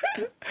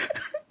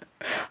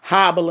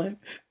 Hobbling,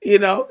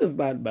 because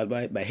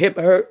my hip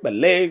hurt, my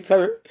legs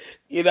hurt,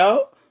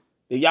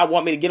 Y'all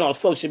want me to get on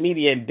social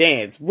media and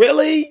dance.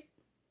 Really?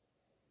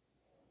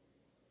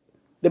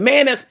 The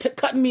man that's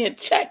cutting me a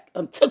check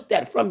took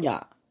that from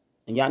y'all.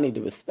 And y'all need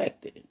to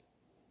respect it.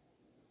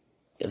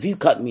 Because he's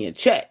cutting me a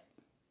check.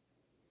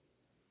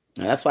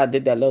 And that's why I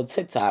did that little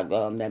TikTok,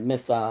 that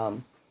Miss, I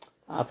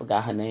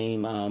forgot her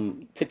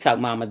name, TikTok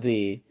mama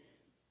did.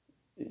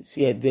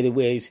 She had did it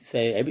where she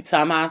said, every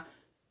time I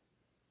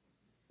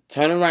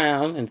turn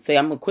around and say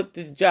I'm going to quit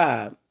this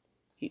job,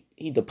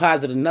 he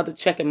deposited another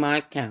check in my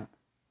account.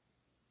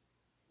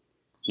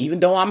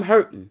 Even though I'm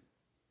hurting,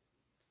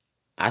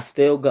 I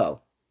still go.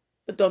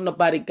 But don't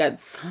nobody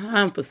got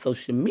time for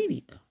social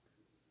media.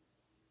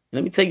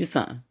 Let me tell you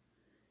something.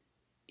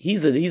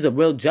 He's a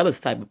real jealous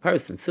type of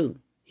person, too.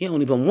 He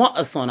don't even want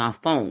us on our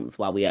phones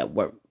while we at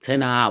work.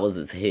 10 hours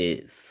is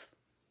his.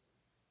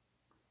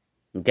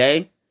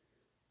 Okay?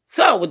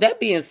 So, with that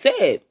being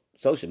said,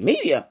 social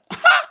media,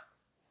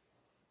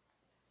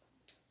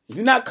 if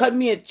you're not cutting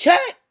me a check,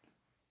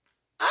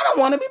 I don't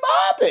want to be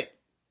bothered.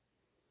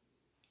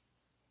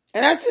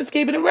 And that's just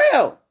keeping it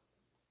real.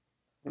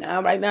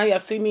 Now, right now, y'all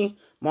see me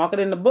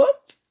marketing the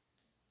book.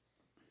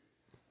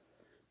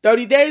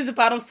 30 days, if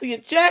I don't see a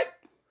check,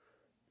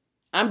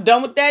 I'm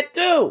done with that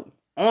too.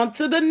 On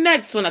to the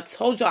next one. I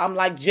told y'all I'm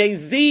like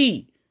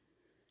Jay-Z.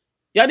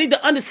 Y'all need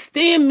to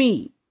understand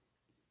me.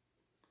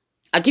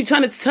 I keep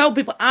trying to tell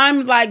people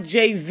I'm like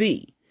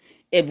Jay-Z.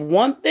 If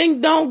one thing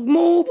don't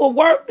move or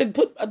work and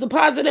put a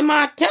deposit in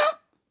my account,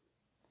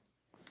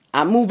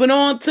 I'm moving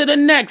on to the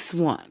next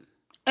one.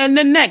 And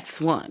the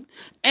next one.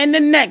 And the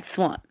next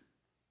one.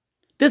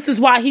 This is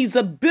why he's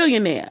a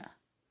billionaire.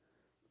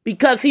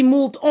 Because he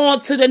moved on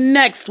to the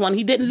next one.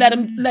 He didn't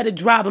let it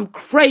drive him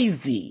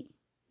crazy.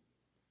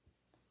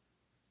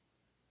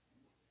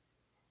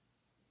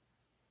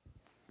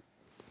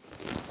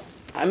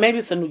 Maybe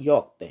it's a New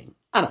York thing.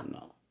 I don't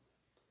know.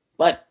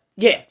 But,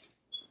 yeah.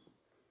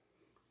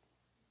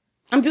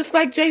 I'm just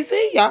like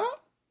Jay-Z, y'all.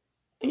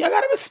 And y'all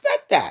got to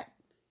respect that.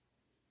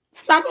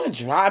 It's not going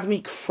to drive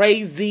me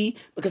crazy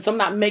because I'm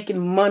not making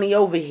money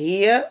over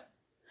here.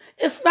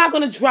 It's not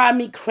going to drive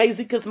me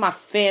crazy because my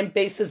fan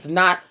base is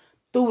not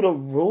through the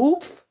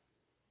roof.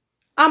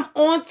 I'm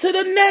on to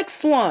the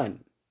next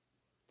one.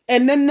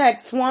 And the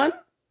next one.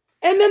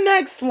 And the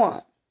next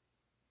one.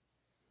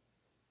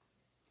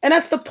 And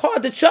that's the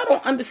part that y'all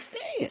don't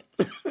understand.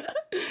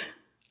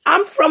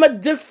 I'm from a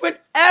different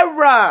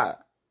era.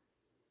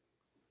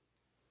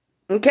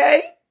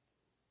 Okay?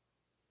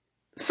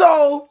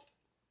 So,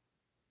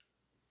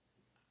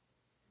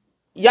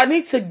 y'all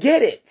need to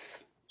get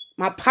it.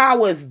 My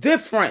power is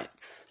different.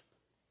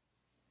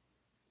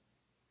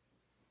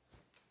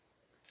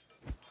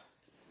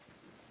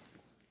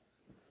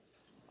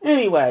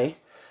 Anyway,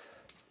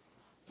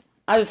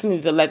 I just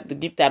need to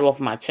get that off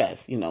my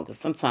chest, because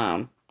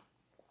sometimes,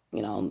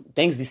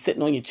 things be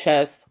sitting on your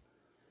chest.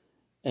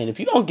 And if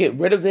you don't get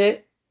rid of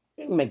it,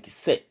 it can make you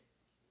sick.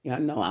 I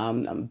know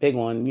I'm big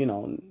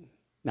on,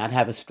 not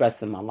having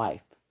stress in my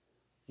life,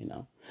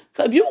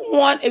 So if you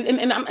want,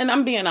 and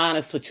I'm being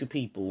honest with you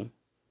people,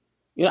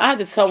 I had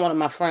to tell one of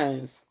my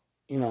friends,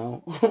 they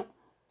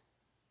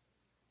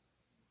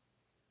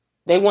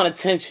want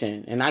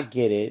attention, and I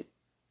get it.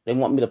 They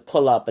want me to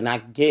pull up, and I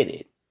get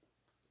it.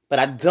 But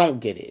I don't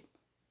get it.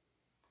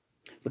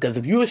 Because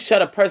if you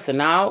shut a person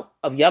out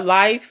of your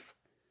life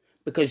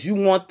because you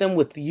want them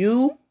with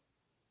you,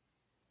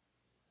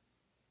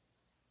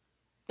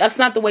 that's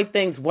not the way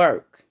things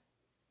work.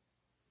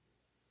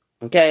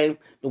 Okay?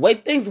 The way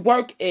things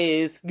work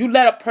is you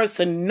let a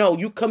person know.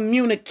 You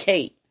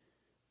communicate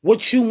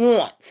what you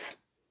want.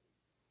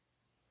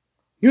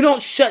 You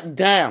don't shut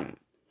down.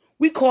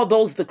 We call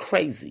those the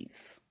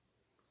crazies.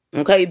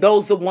 Okay?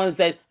 Those are the ones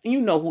that,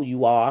 you know who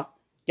you are.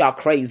 Y'all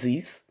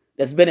crazies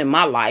that's been in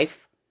my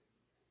life.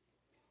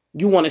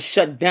 You want to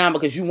shut down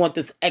because you want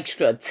this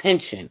extra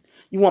attention.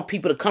 You want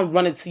people to come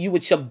running to you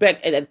at your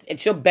beck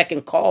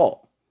and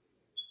call.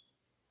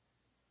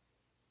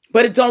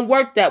 But it don't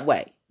work that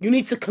way. You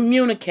need to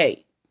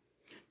communicate.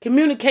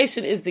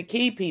 Communication is the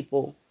key,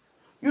 people.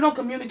 You don't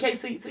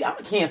communicate. See, I'm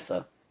a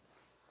Cancer.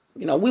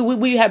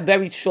 We have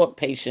very short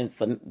patience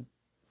for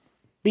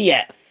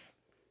BS.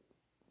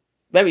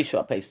 Very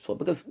short patience for,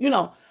 because,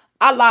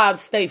 our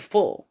lives stay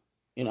full.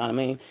 You know what I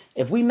mean?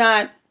 If we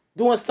not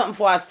doing something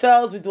for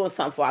ourselves, we're doing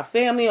something for our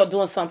family, or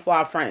doing something for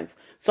our friends.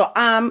 So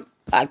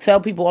I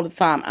tell people all the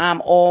time,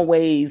 I'm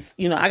always,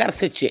 I gotta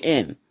fit you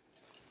in.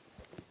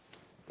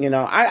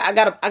 I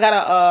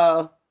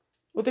gotta,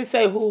 what they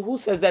say, who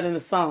says that in the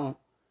song?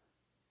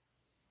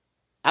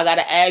 I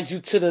gotta add you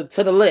to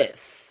the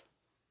list.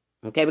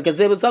 Okay, because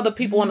there was other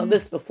people on the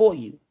list before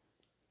you.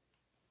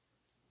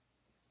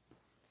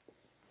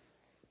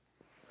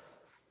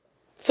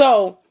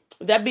 So,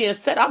 with that being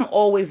said, I'm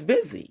always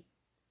busy.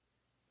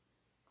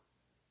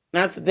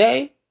 Now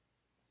today,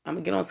 I'm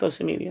going to get on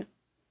social media.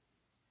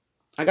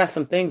 I got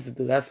some things to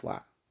do, that's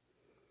why.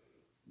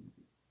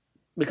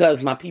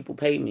 Because my people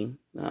pay me.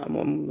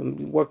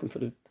 I'm working for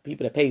the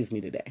people that pays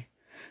me today.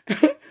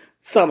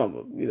 Some of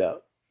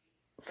them,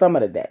 some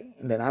of the day.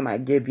 And then I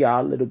might give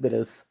y'all a little bit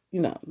of,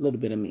 a little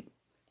bit of me.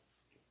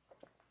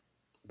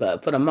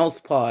 But for the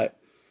most part,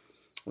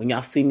 when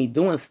y'all see me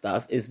doing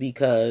stuff, it's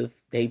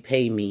because they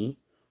pay me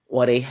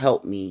or they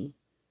help me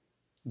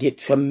get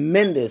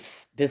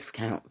tremendous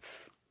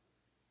discounts.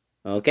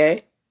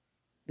 Okay?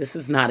 This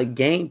is not a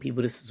game,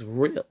 people. This is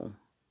real.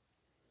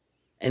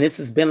 And this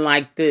has been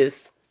like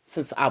this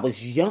since I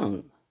was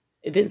young.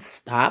 It didn't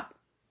stop.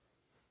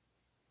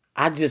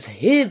 I just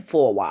hid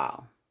for a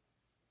while.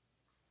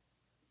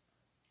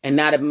 And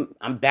now that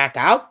I'm back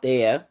out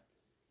there,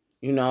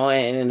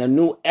 and in a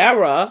new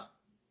era,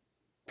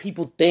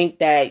 people think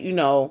that,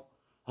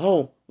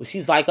 oh, well,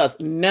 she's like us.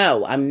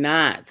 No, I'm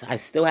not. I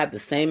still have the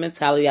same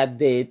mentality I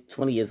did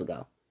 20 years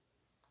ago.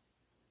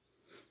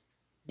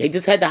 They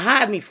just had to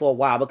hide me for a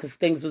while because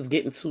things was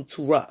getting too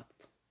rough.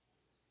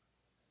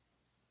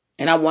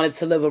 And I wanted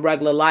to live a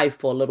regular life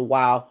for a little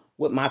while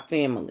with my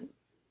family.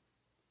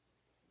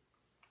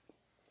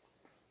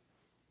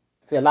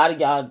 See, a lot of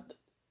y'all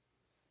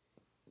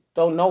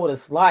don't know what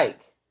it's like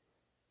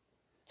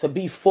to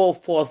be full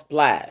force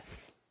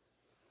blast.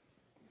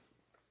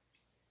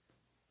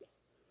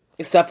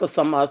 Except for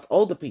some of us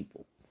older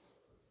people.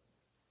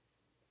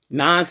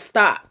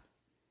 Non-stop.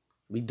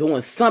 We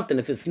doing something.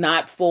 If it's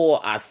not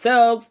for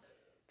ourselves,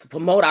 to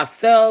promote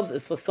ourselves,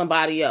 it's for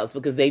somebody else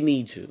because they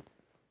need you.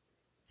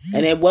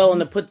 And they're willing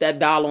to put that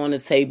dollar on the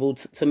table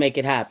to make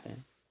it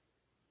happen.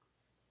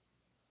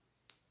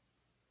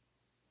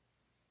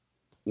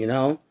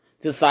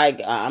 Just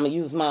like I'm going to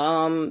use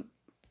my,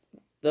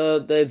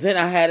 the event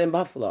I had in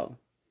Buffalo.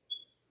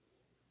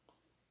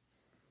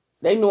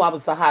 They knew I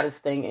was the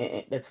hottest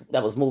thing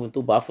that was moving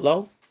through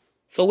Buffalo.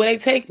 So where they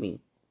take me?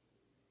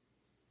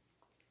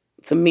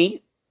 To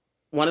meet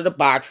one of the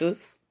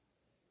boxers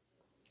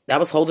that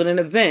was holding an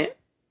event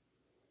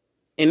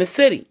in the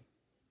city.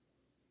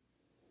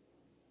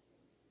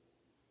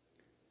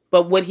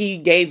 But what he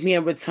gave me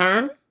in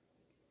return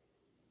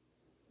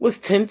was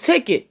 10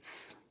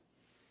 tickets.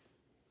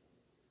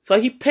 So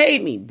he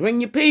paid me,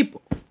 bring your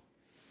people.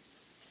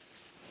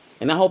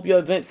 And I hope your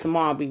event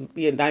tomorrow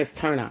be a nice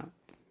turnout.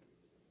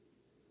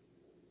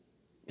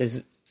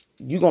 Because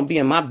you're going to be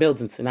in my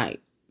building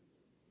tonight.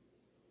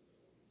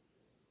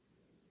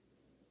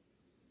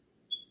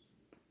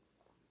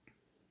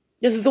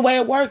 This is the way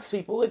it works,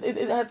 people. It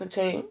hasn't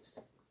changed.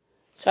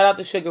 Shout out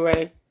to Sugar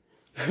Ray.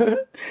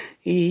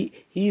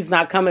 He's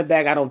not coming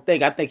back, I don't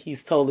think. I think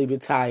he's totally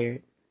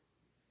retired.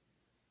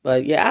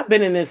 But yeah, I've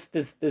been in this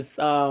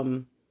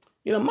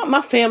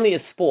my family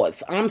is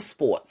sports. I'm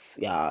sports,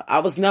 y'all. I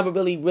was never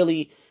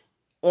really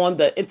on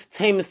the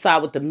entertainment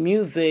side with the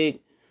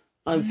music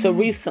until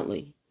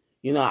recently.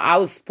 I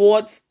was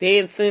sports,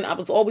 dancing. I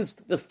was always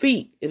the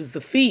feet. It was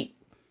the feet.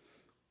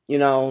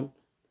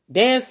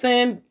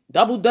 Dancing,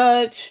 double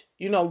dutch,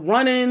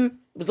 running.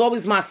 It was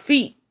always my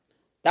feet.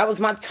 That was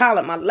my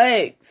talent, my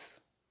legs.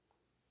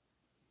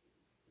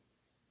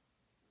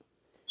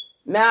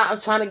 Now I'm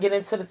trying to get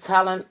into the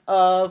talent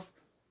of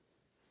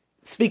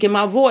speaking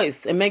my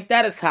voice and make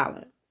that a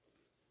talent.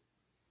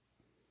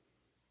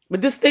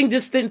 But this thing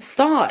just didn't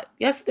start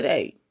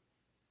yesterday.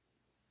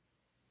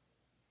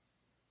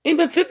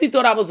 Even 50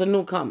 thought I was a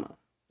newcomer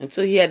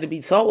until he had to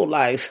be told,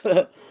 like,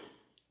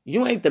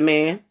 you ain't the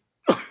man.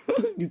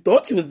 You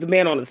thought you was the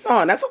man on the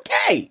song. That's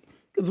okay,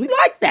 because we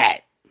like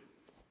that.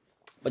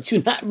 But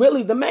you're not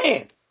really the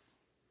man.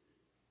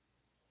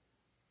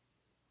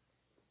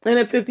 And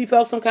then 50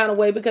 felt some kind of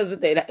way because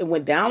it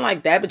went down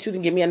like that, but you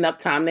didn't give me enough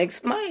time to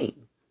explain.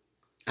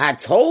 I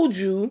told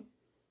you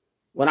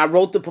when I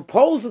wrote the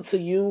proposal to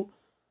you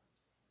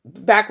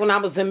back when I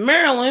was in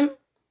Maryland,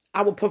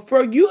 I would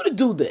prefer you to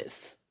do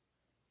this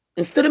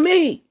instead of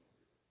me.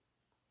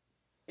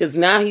 Because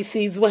now he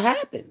sees what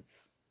happens.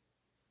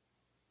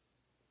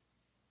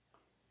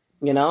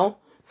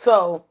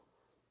 So,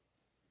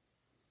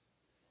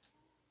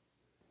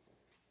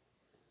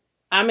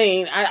 I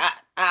mean,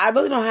 I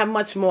really don't have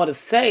much more to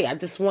say. I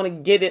just want to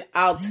get it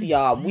out to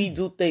y'all. We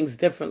do things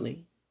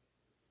differently.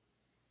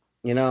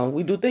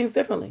 We do things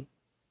differently.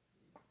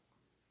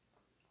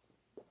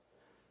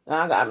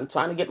 I'm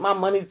trying to get my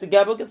monies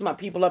together because my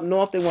people up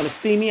north, they want to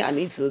see me. I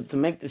need to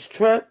make this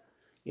trip.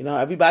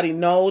 Everybody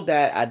know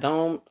that I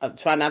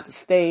try not to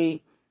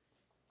stay,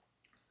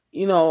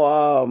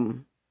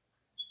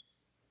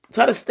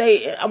 Try to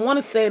stay, I want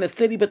to stay in the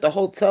city, but the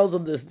hotels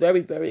are just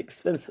very, very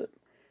expensive.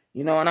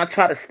 And I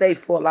try to stay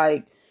for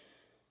like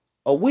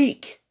a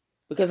week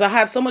because I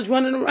have so much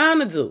running around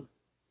to do.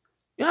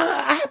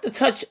 I have to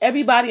touch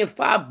everybody in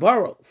 5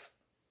 boroughs.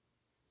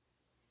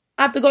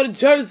 I have to go to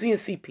Jersey and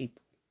see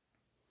people.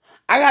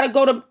 I got to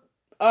go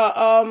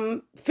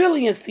to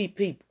Philly and see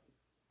people.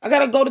 I got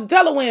to go to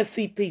Delaware and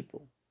see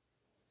people.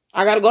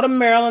 I got to go to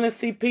Maryland and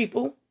see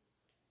people.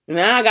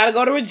 Now I got to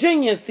go to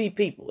Virginia and see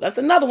people. That's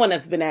another one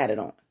that's been added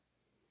on.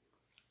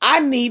 I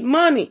need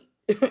money,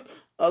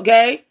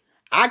 okay?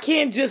 I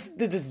can't just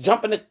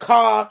jump in the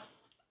car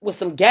with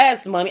some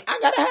gas money. I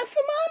got to have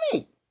some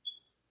money.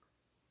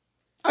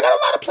 I got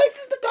a lot of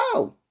places to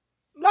go.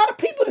 A lot of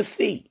people to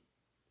see.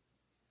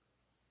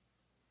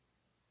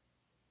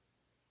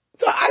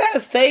 So I got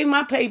to save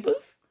my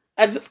papers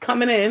as it's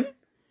coming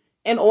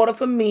in order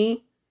for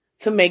me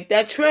to make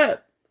that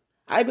trip.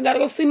 I even got to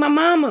go see my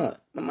mama.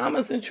 My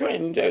mama's in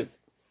Trenton, New Jersey.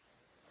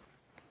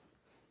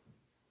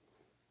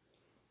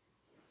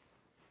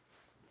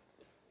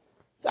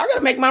 So I got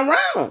to make my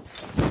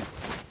rounds.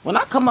 When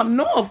I come up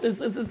north, it's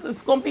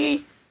going to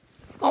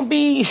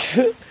be,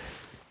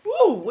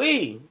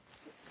 woo-wee.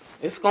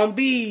 It's going to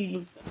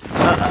be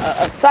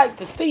a sight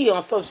to see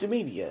on social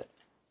media.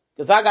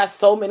 Because I got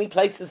so many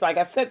places, like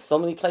I said, so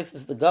many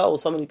places to go,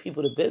 so many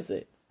people to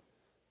visit.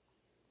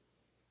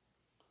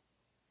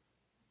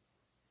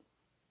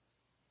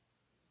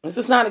 This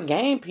is not a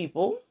game,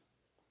 people.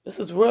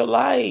 This is real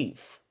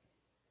life.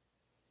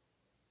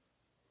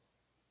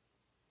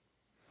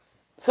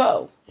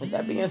 So, with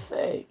that being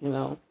said,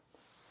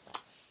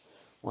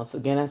 once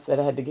again, I said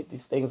I had to get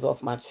these things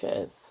off my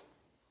chest.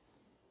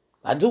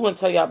 I do want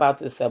to tell y'all about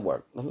this at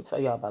work. Let me tell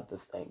y'all about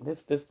this thing.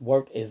 This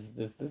work is,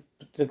 this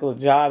particular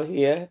job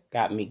here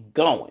got me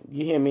going.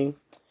 You hear me?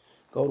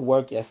 Go to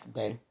work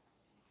yesterday.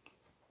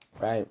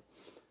 Right?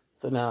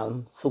 So now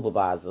I'm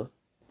supervisor,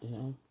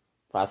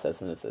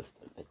 processing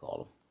assistant, they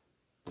call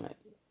them. Right?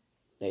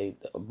 They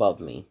above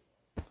me.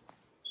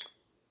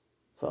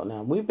 So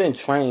now we've been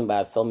trained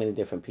by so many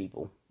different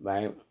people,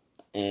 right?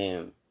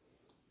 And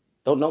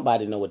don't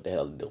nobody know what the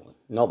hell they're doing.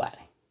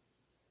 Nobody.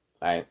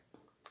 Right?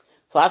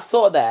 So I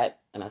saw that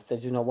and I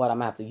said, you know what? I'm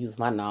going to have to use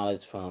my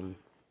knowledge from,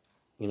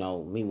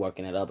 me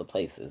working at other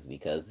places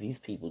because these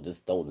people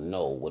just don't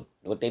know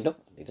what they do.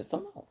 They just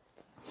don't know.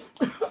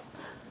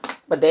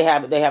 But they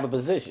have a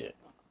position,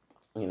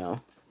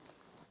 and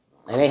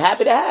they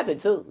happy to have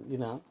it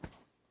too,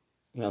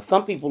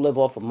 Some people live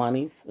off of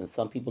monies and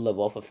some people live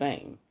off of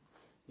fame,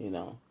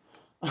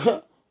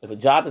 If a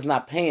job is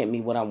not paying me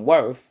what I'm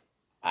worth,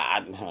 I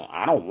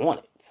don't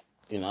want it.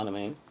 You know what I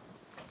mean?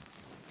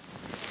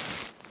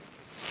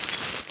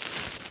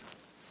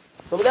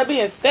 So with that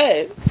being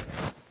said,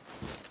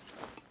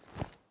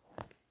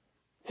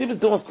 she was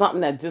doing something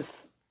that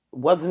just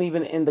wasn't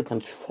even in the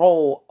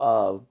control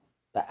of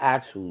the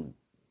actual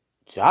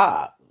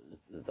job.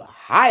 It's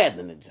higher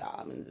than the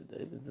job. And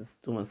they were just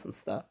doing some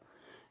stuff.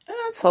 And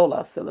I told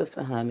her, I said,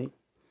 listen, honey.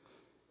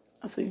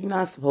 I said, you're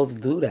not supposed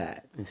to do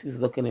that. And she's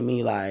looking at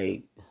me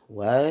like,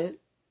 what?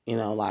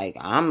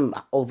 I'm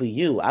over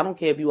you. I don't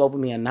care if you over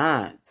me or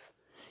not.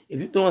 If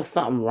you're doing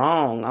something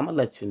wrong, I'm going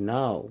to let you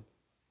know.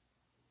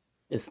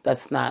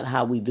 That's not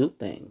how we do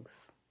things.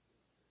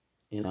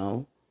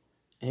 And,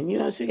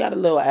 she got a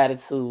little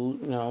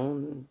attitude,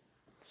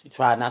 She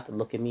tried not to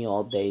look at me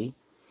all day.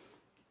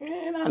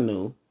 And I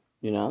knew,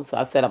 So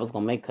I said I was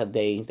going to make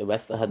the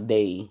rest of her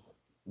day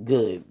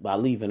good by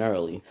leaving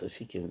early so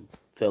she can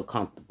feel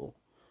comfortable,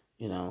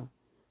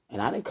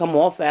 And I didn't come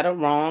off at her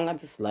wrong. I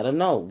just let her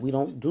know. We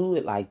don't do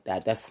it like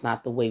that. That's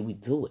not the way we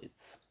do it.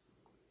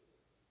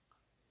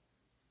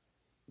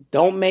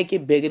 Don't make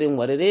it bigger than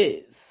what it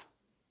is.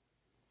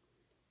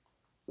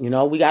 We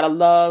got to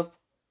love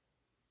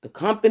the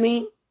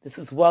company just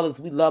as well as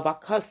we love our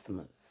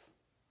customers.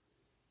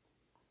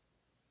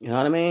 You know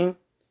what I mean?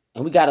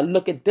 And we got to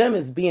look at them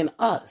as being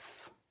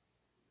us.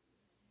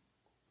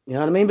 You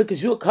know what I mean?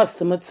 Because you're a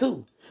customer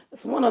too.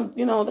 That's one of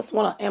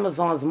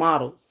Amazon's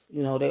models.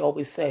 They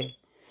always say,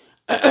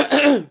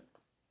 if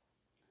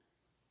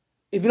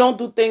you don't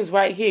do things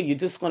right here, you're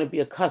just going to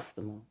be a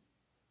customer.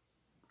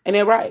 And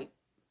they're right.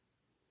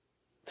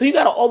 So you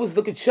got to always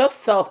look at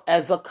yourself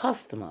as a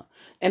customer.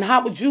 And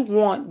how would you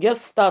want your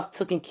stuff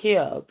taken care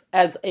of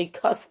as a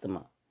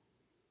customer?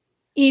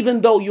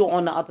 Even though you're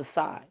on the other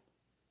side.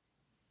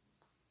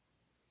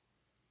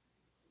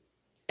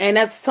 And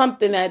that's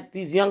something that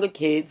these younger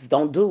kids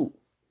don't do.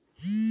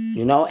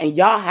 And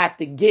y'all have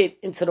to get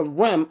into the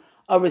realm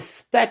of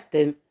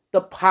respecting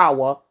the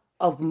power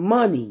of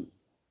money.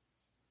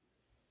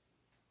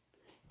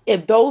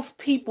 If those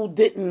people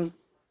didn't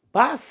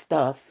buy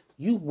stuff,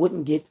 you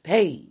wouldn't get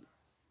paid.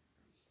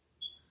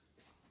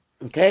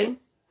 Okay?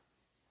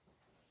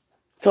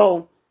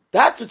 So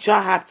that's what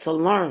y'all have to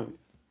learn.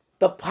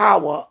 The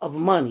power of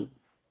money.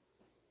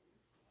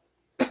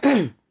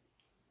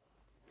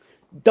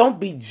 Don't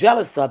be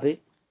jealous of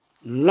it.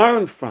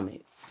 Learn from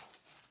it.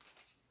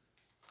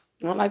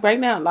 Like right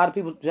now, a lot of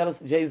people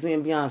jealous of Jay-Z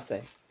and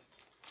Beyonce.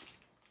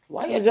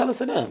 Why are you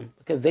jealous of them?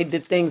 Because they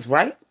did things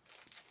right?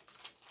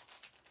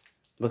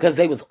 Because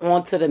they was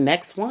on to the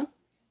next one.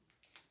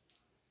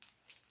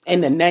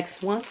 And the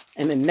next one.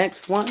 And the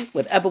next one.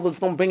 Whatever was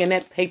going to bring in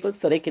that paper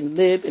so they can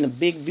live in a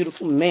big,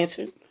 beautiful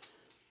mansion.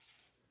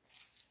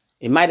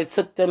 It might have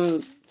took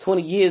them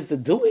 20 years to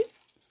do it.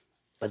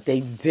 But they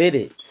did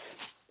it.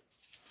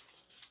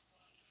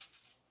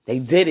 They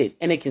did it.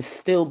 And it can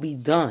still be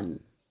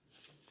done.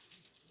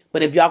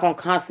 But if y'all going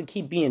to constantly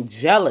keep being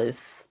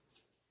jealous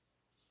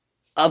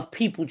of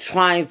people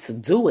trying to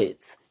do it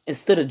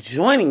instead of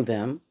joining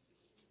them,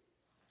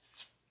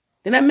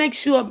 then that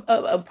makes you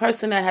a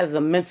person that has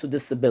a mental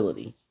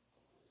disability.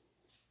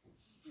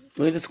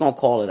 We're just going to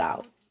call it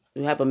out.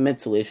 You have a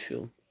mental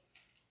issue.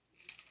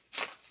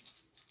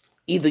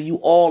 Either you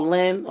all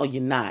in or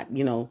you're not.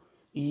 You know,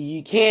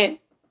 you can't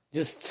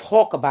just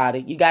talk about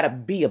it. You got to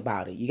be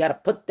about it. You got to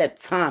put that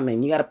time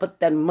in. You got to put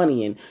that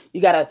money in.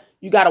 You got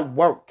to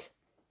work.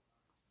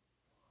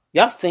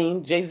 Y'all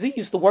seen Jay-Z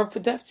used to work for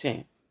Def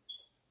Jam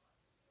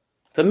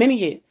for many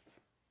years.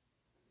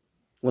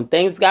 When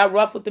things got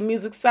rough with the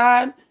music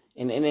side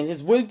and in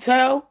his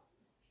retail,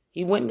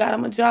 he went and got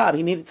him a job.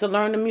 He needed to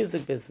learn the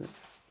music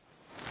business.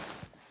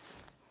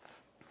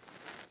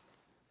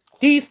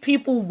 These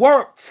people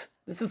worked.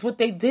 This is what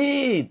they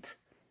did.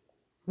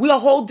 We're a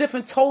whole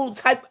different total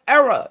type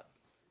era.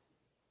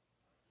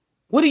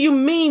 What do you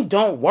mean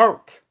don't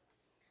work?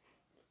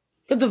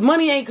 Because if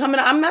money ain't coming,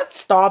 I'm not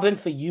starving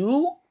for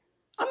you.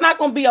 I'm not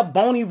going to be a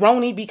bony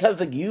rony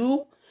because of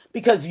you.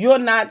 Because you're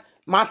not,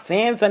 my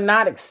fans are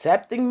not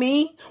accepting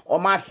me. Or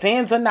my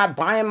fans are not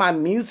buying my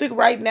music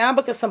right now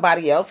because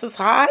somebody else is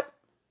hot.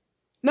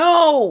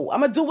 No,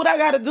 I'm going to do what I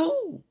got to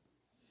do.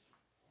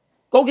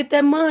 Go get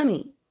that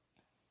money.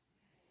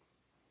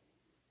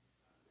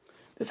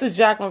 This is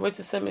Jacqueline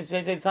Richardson, Miss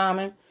JJ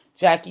Diamond,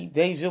 Jackie,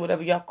 Deja,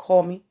 whatever y'all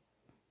call me.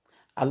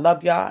 I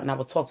love y'all, and I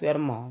will talk to y'all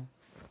tomorrow.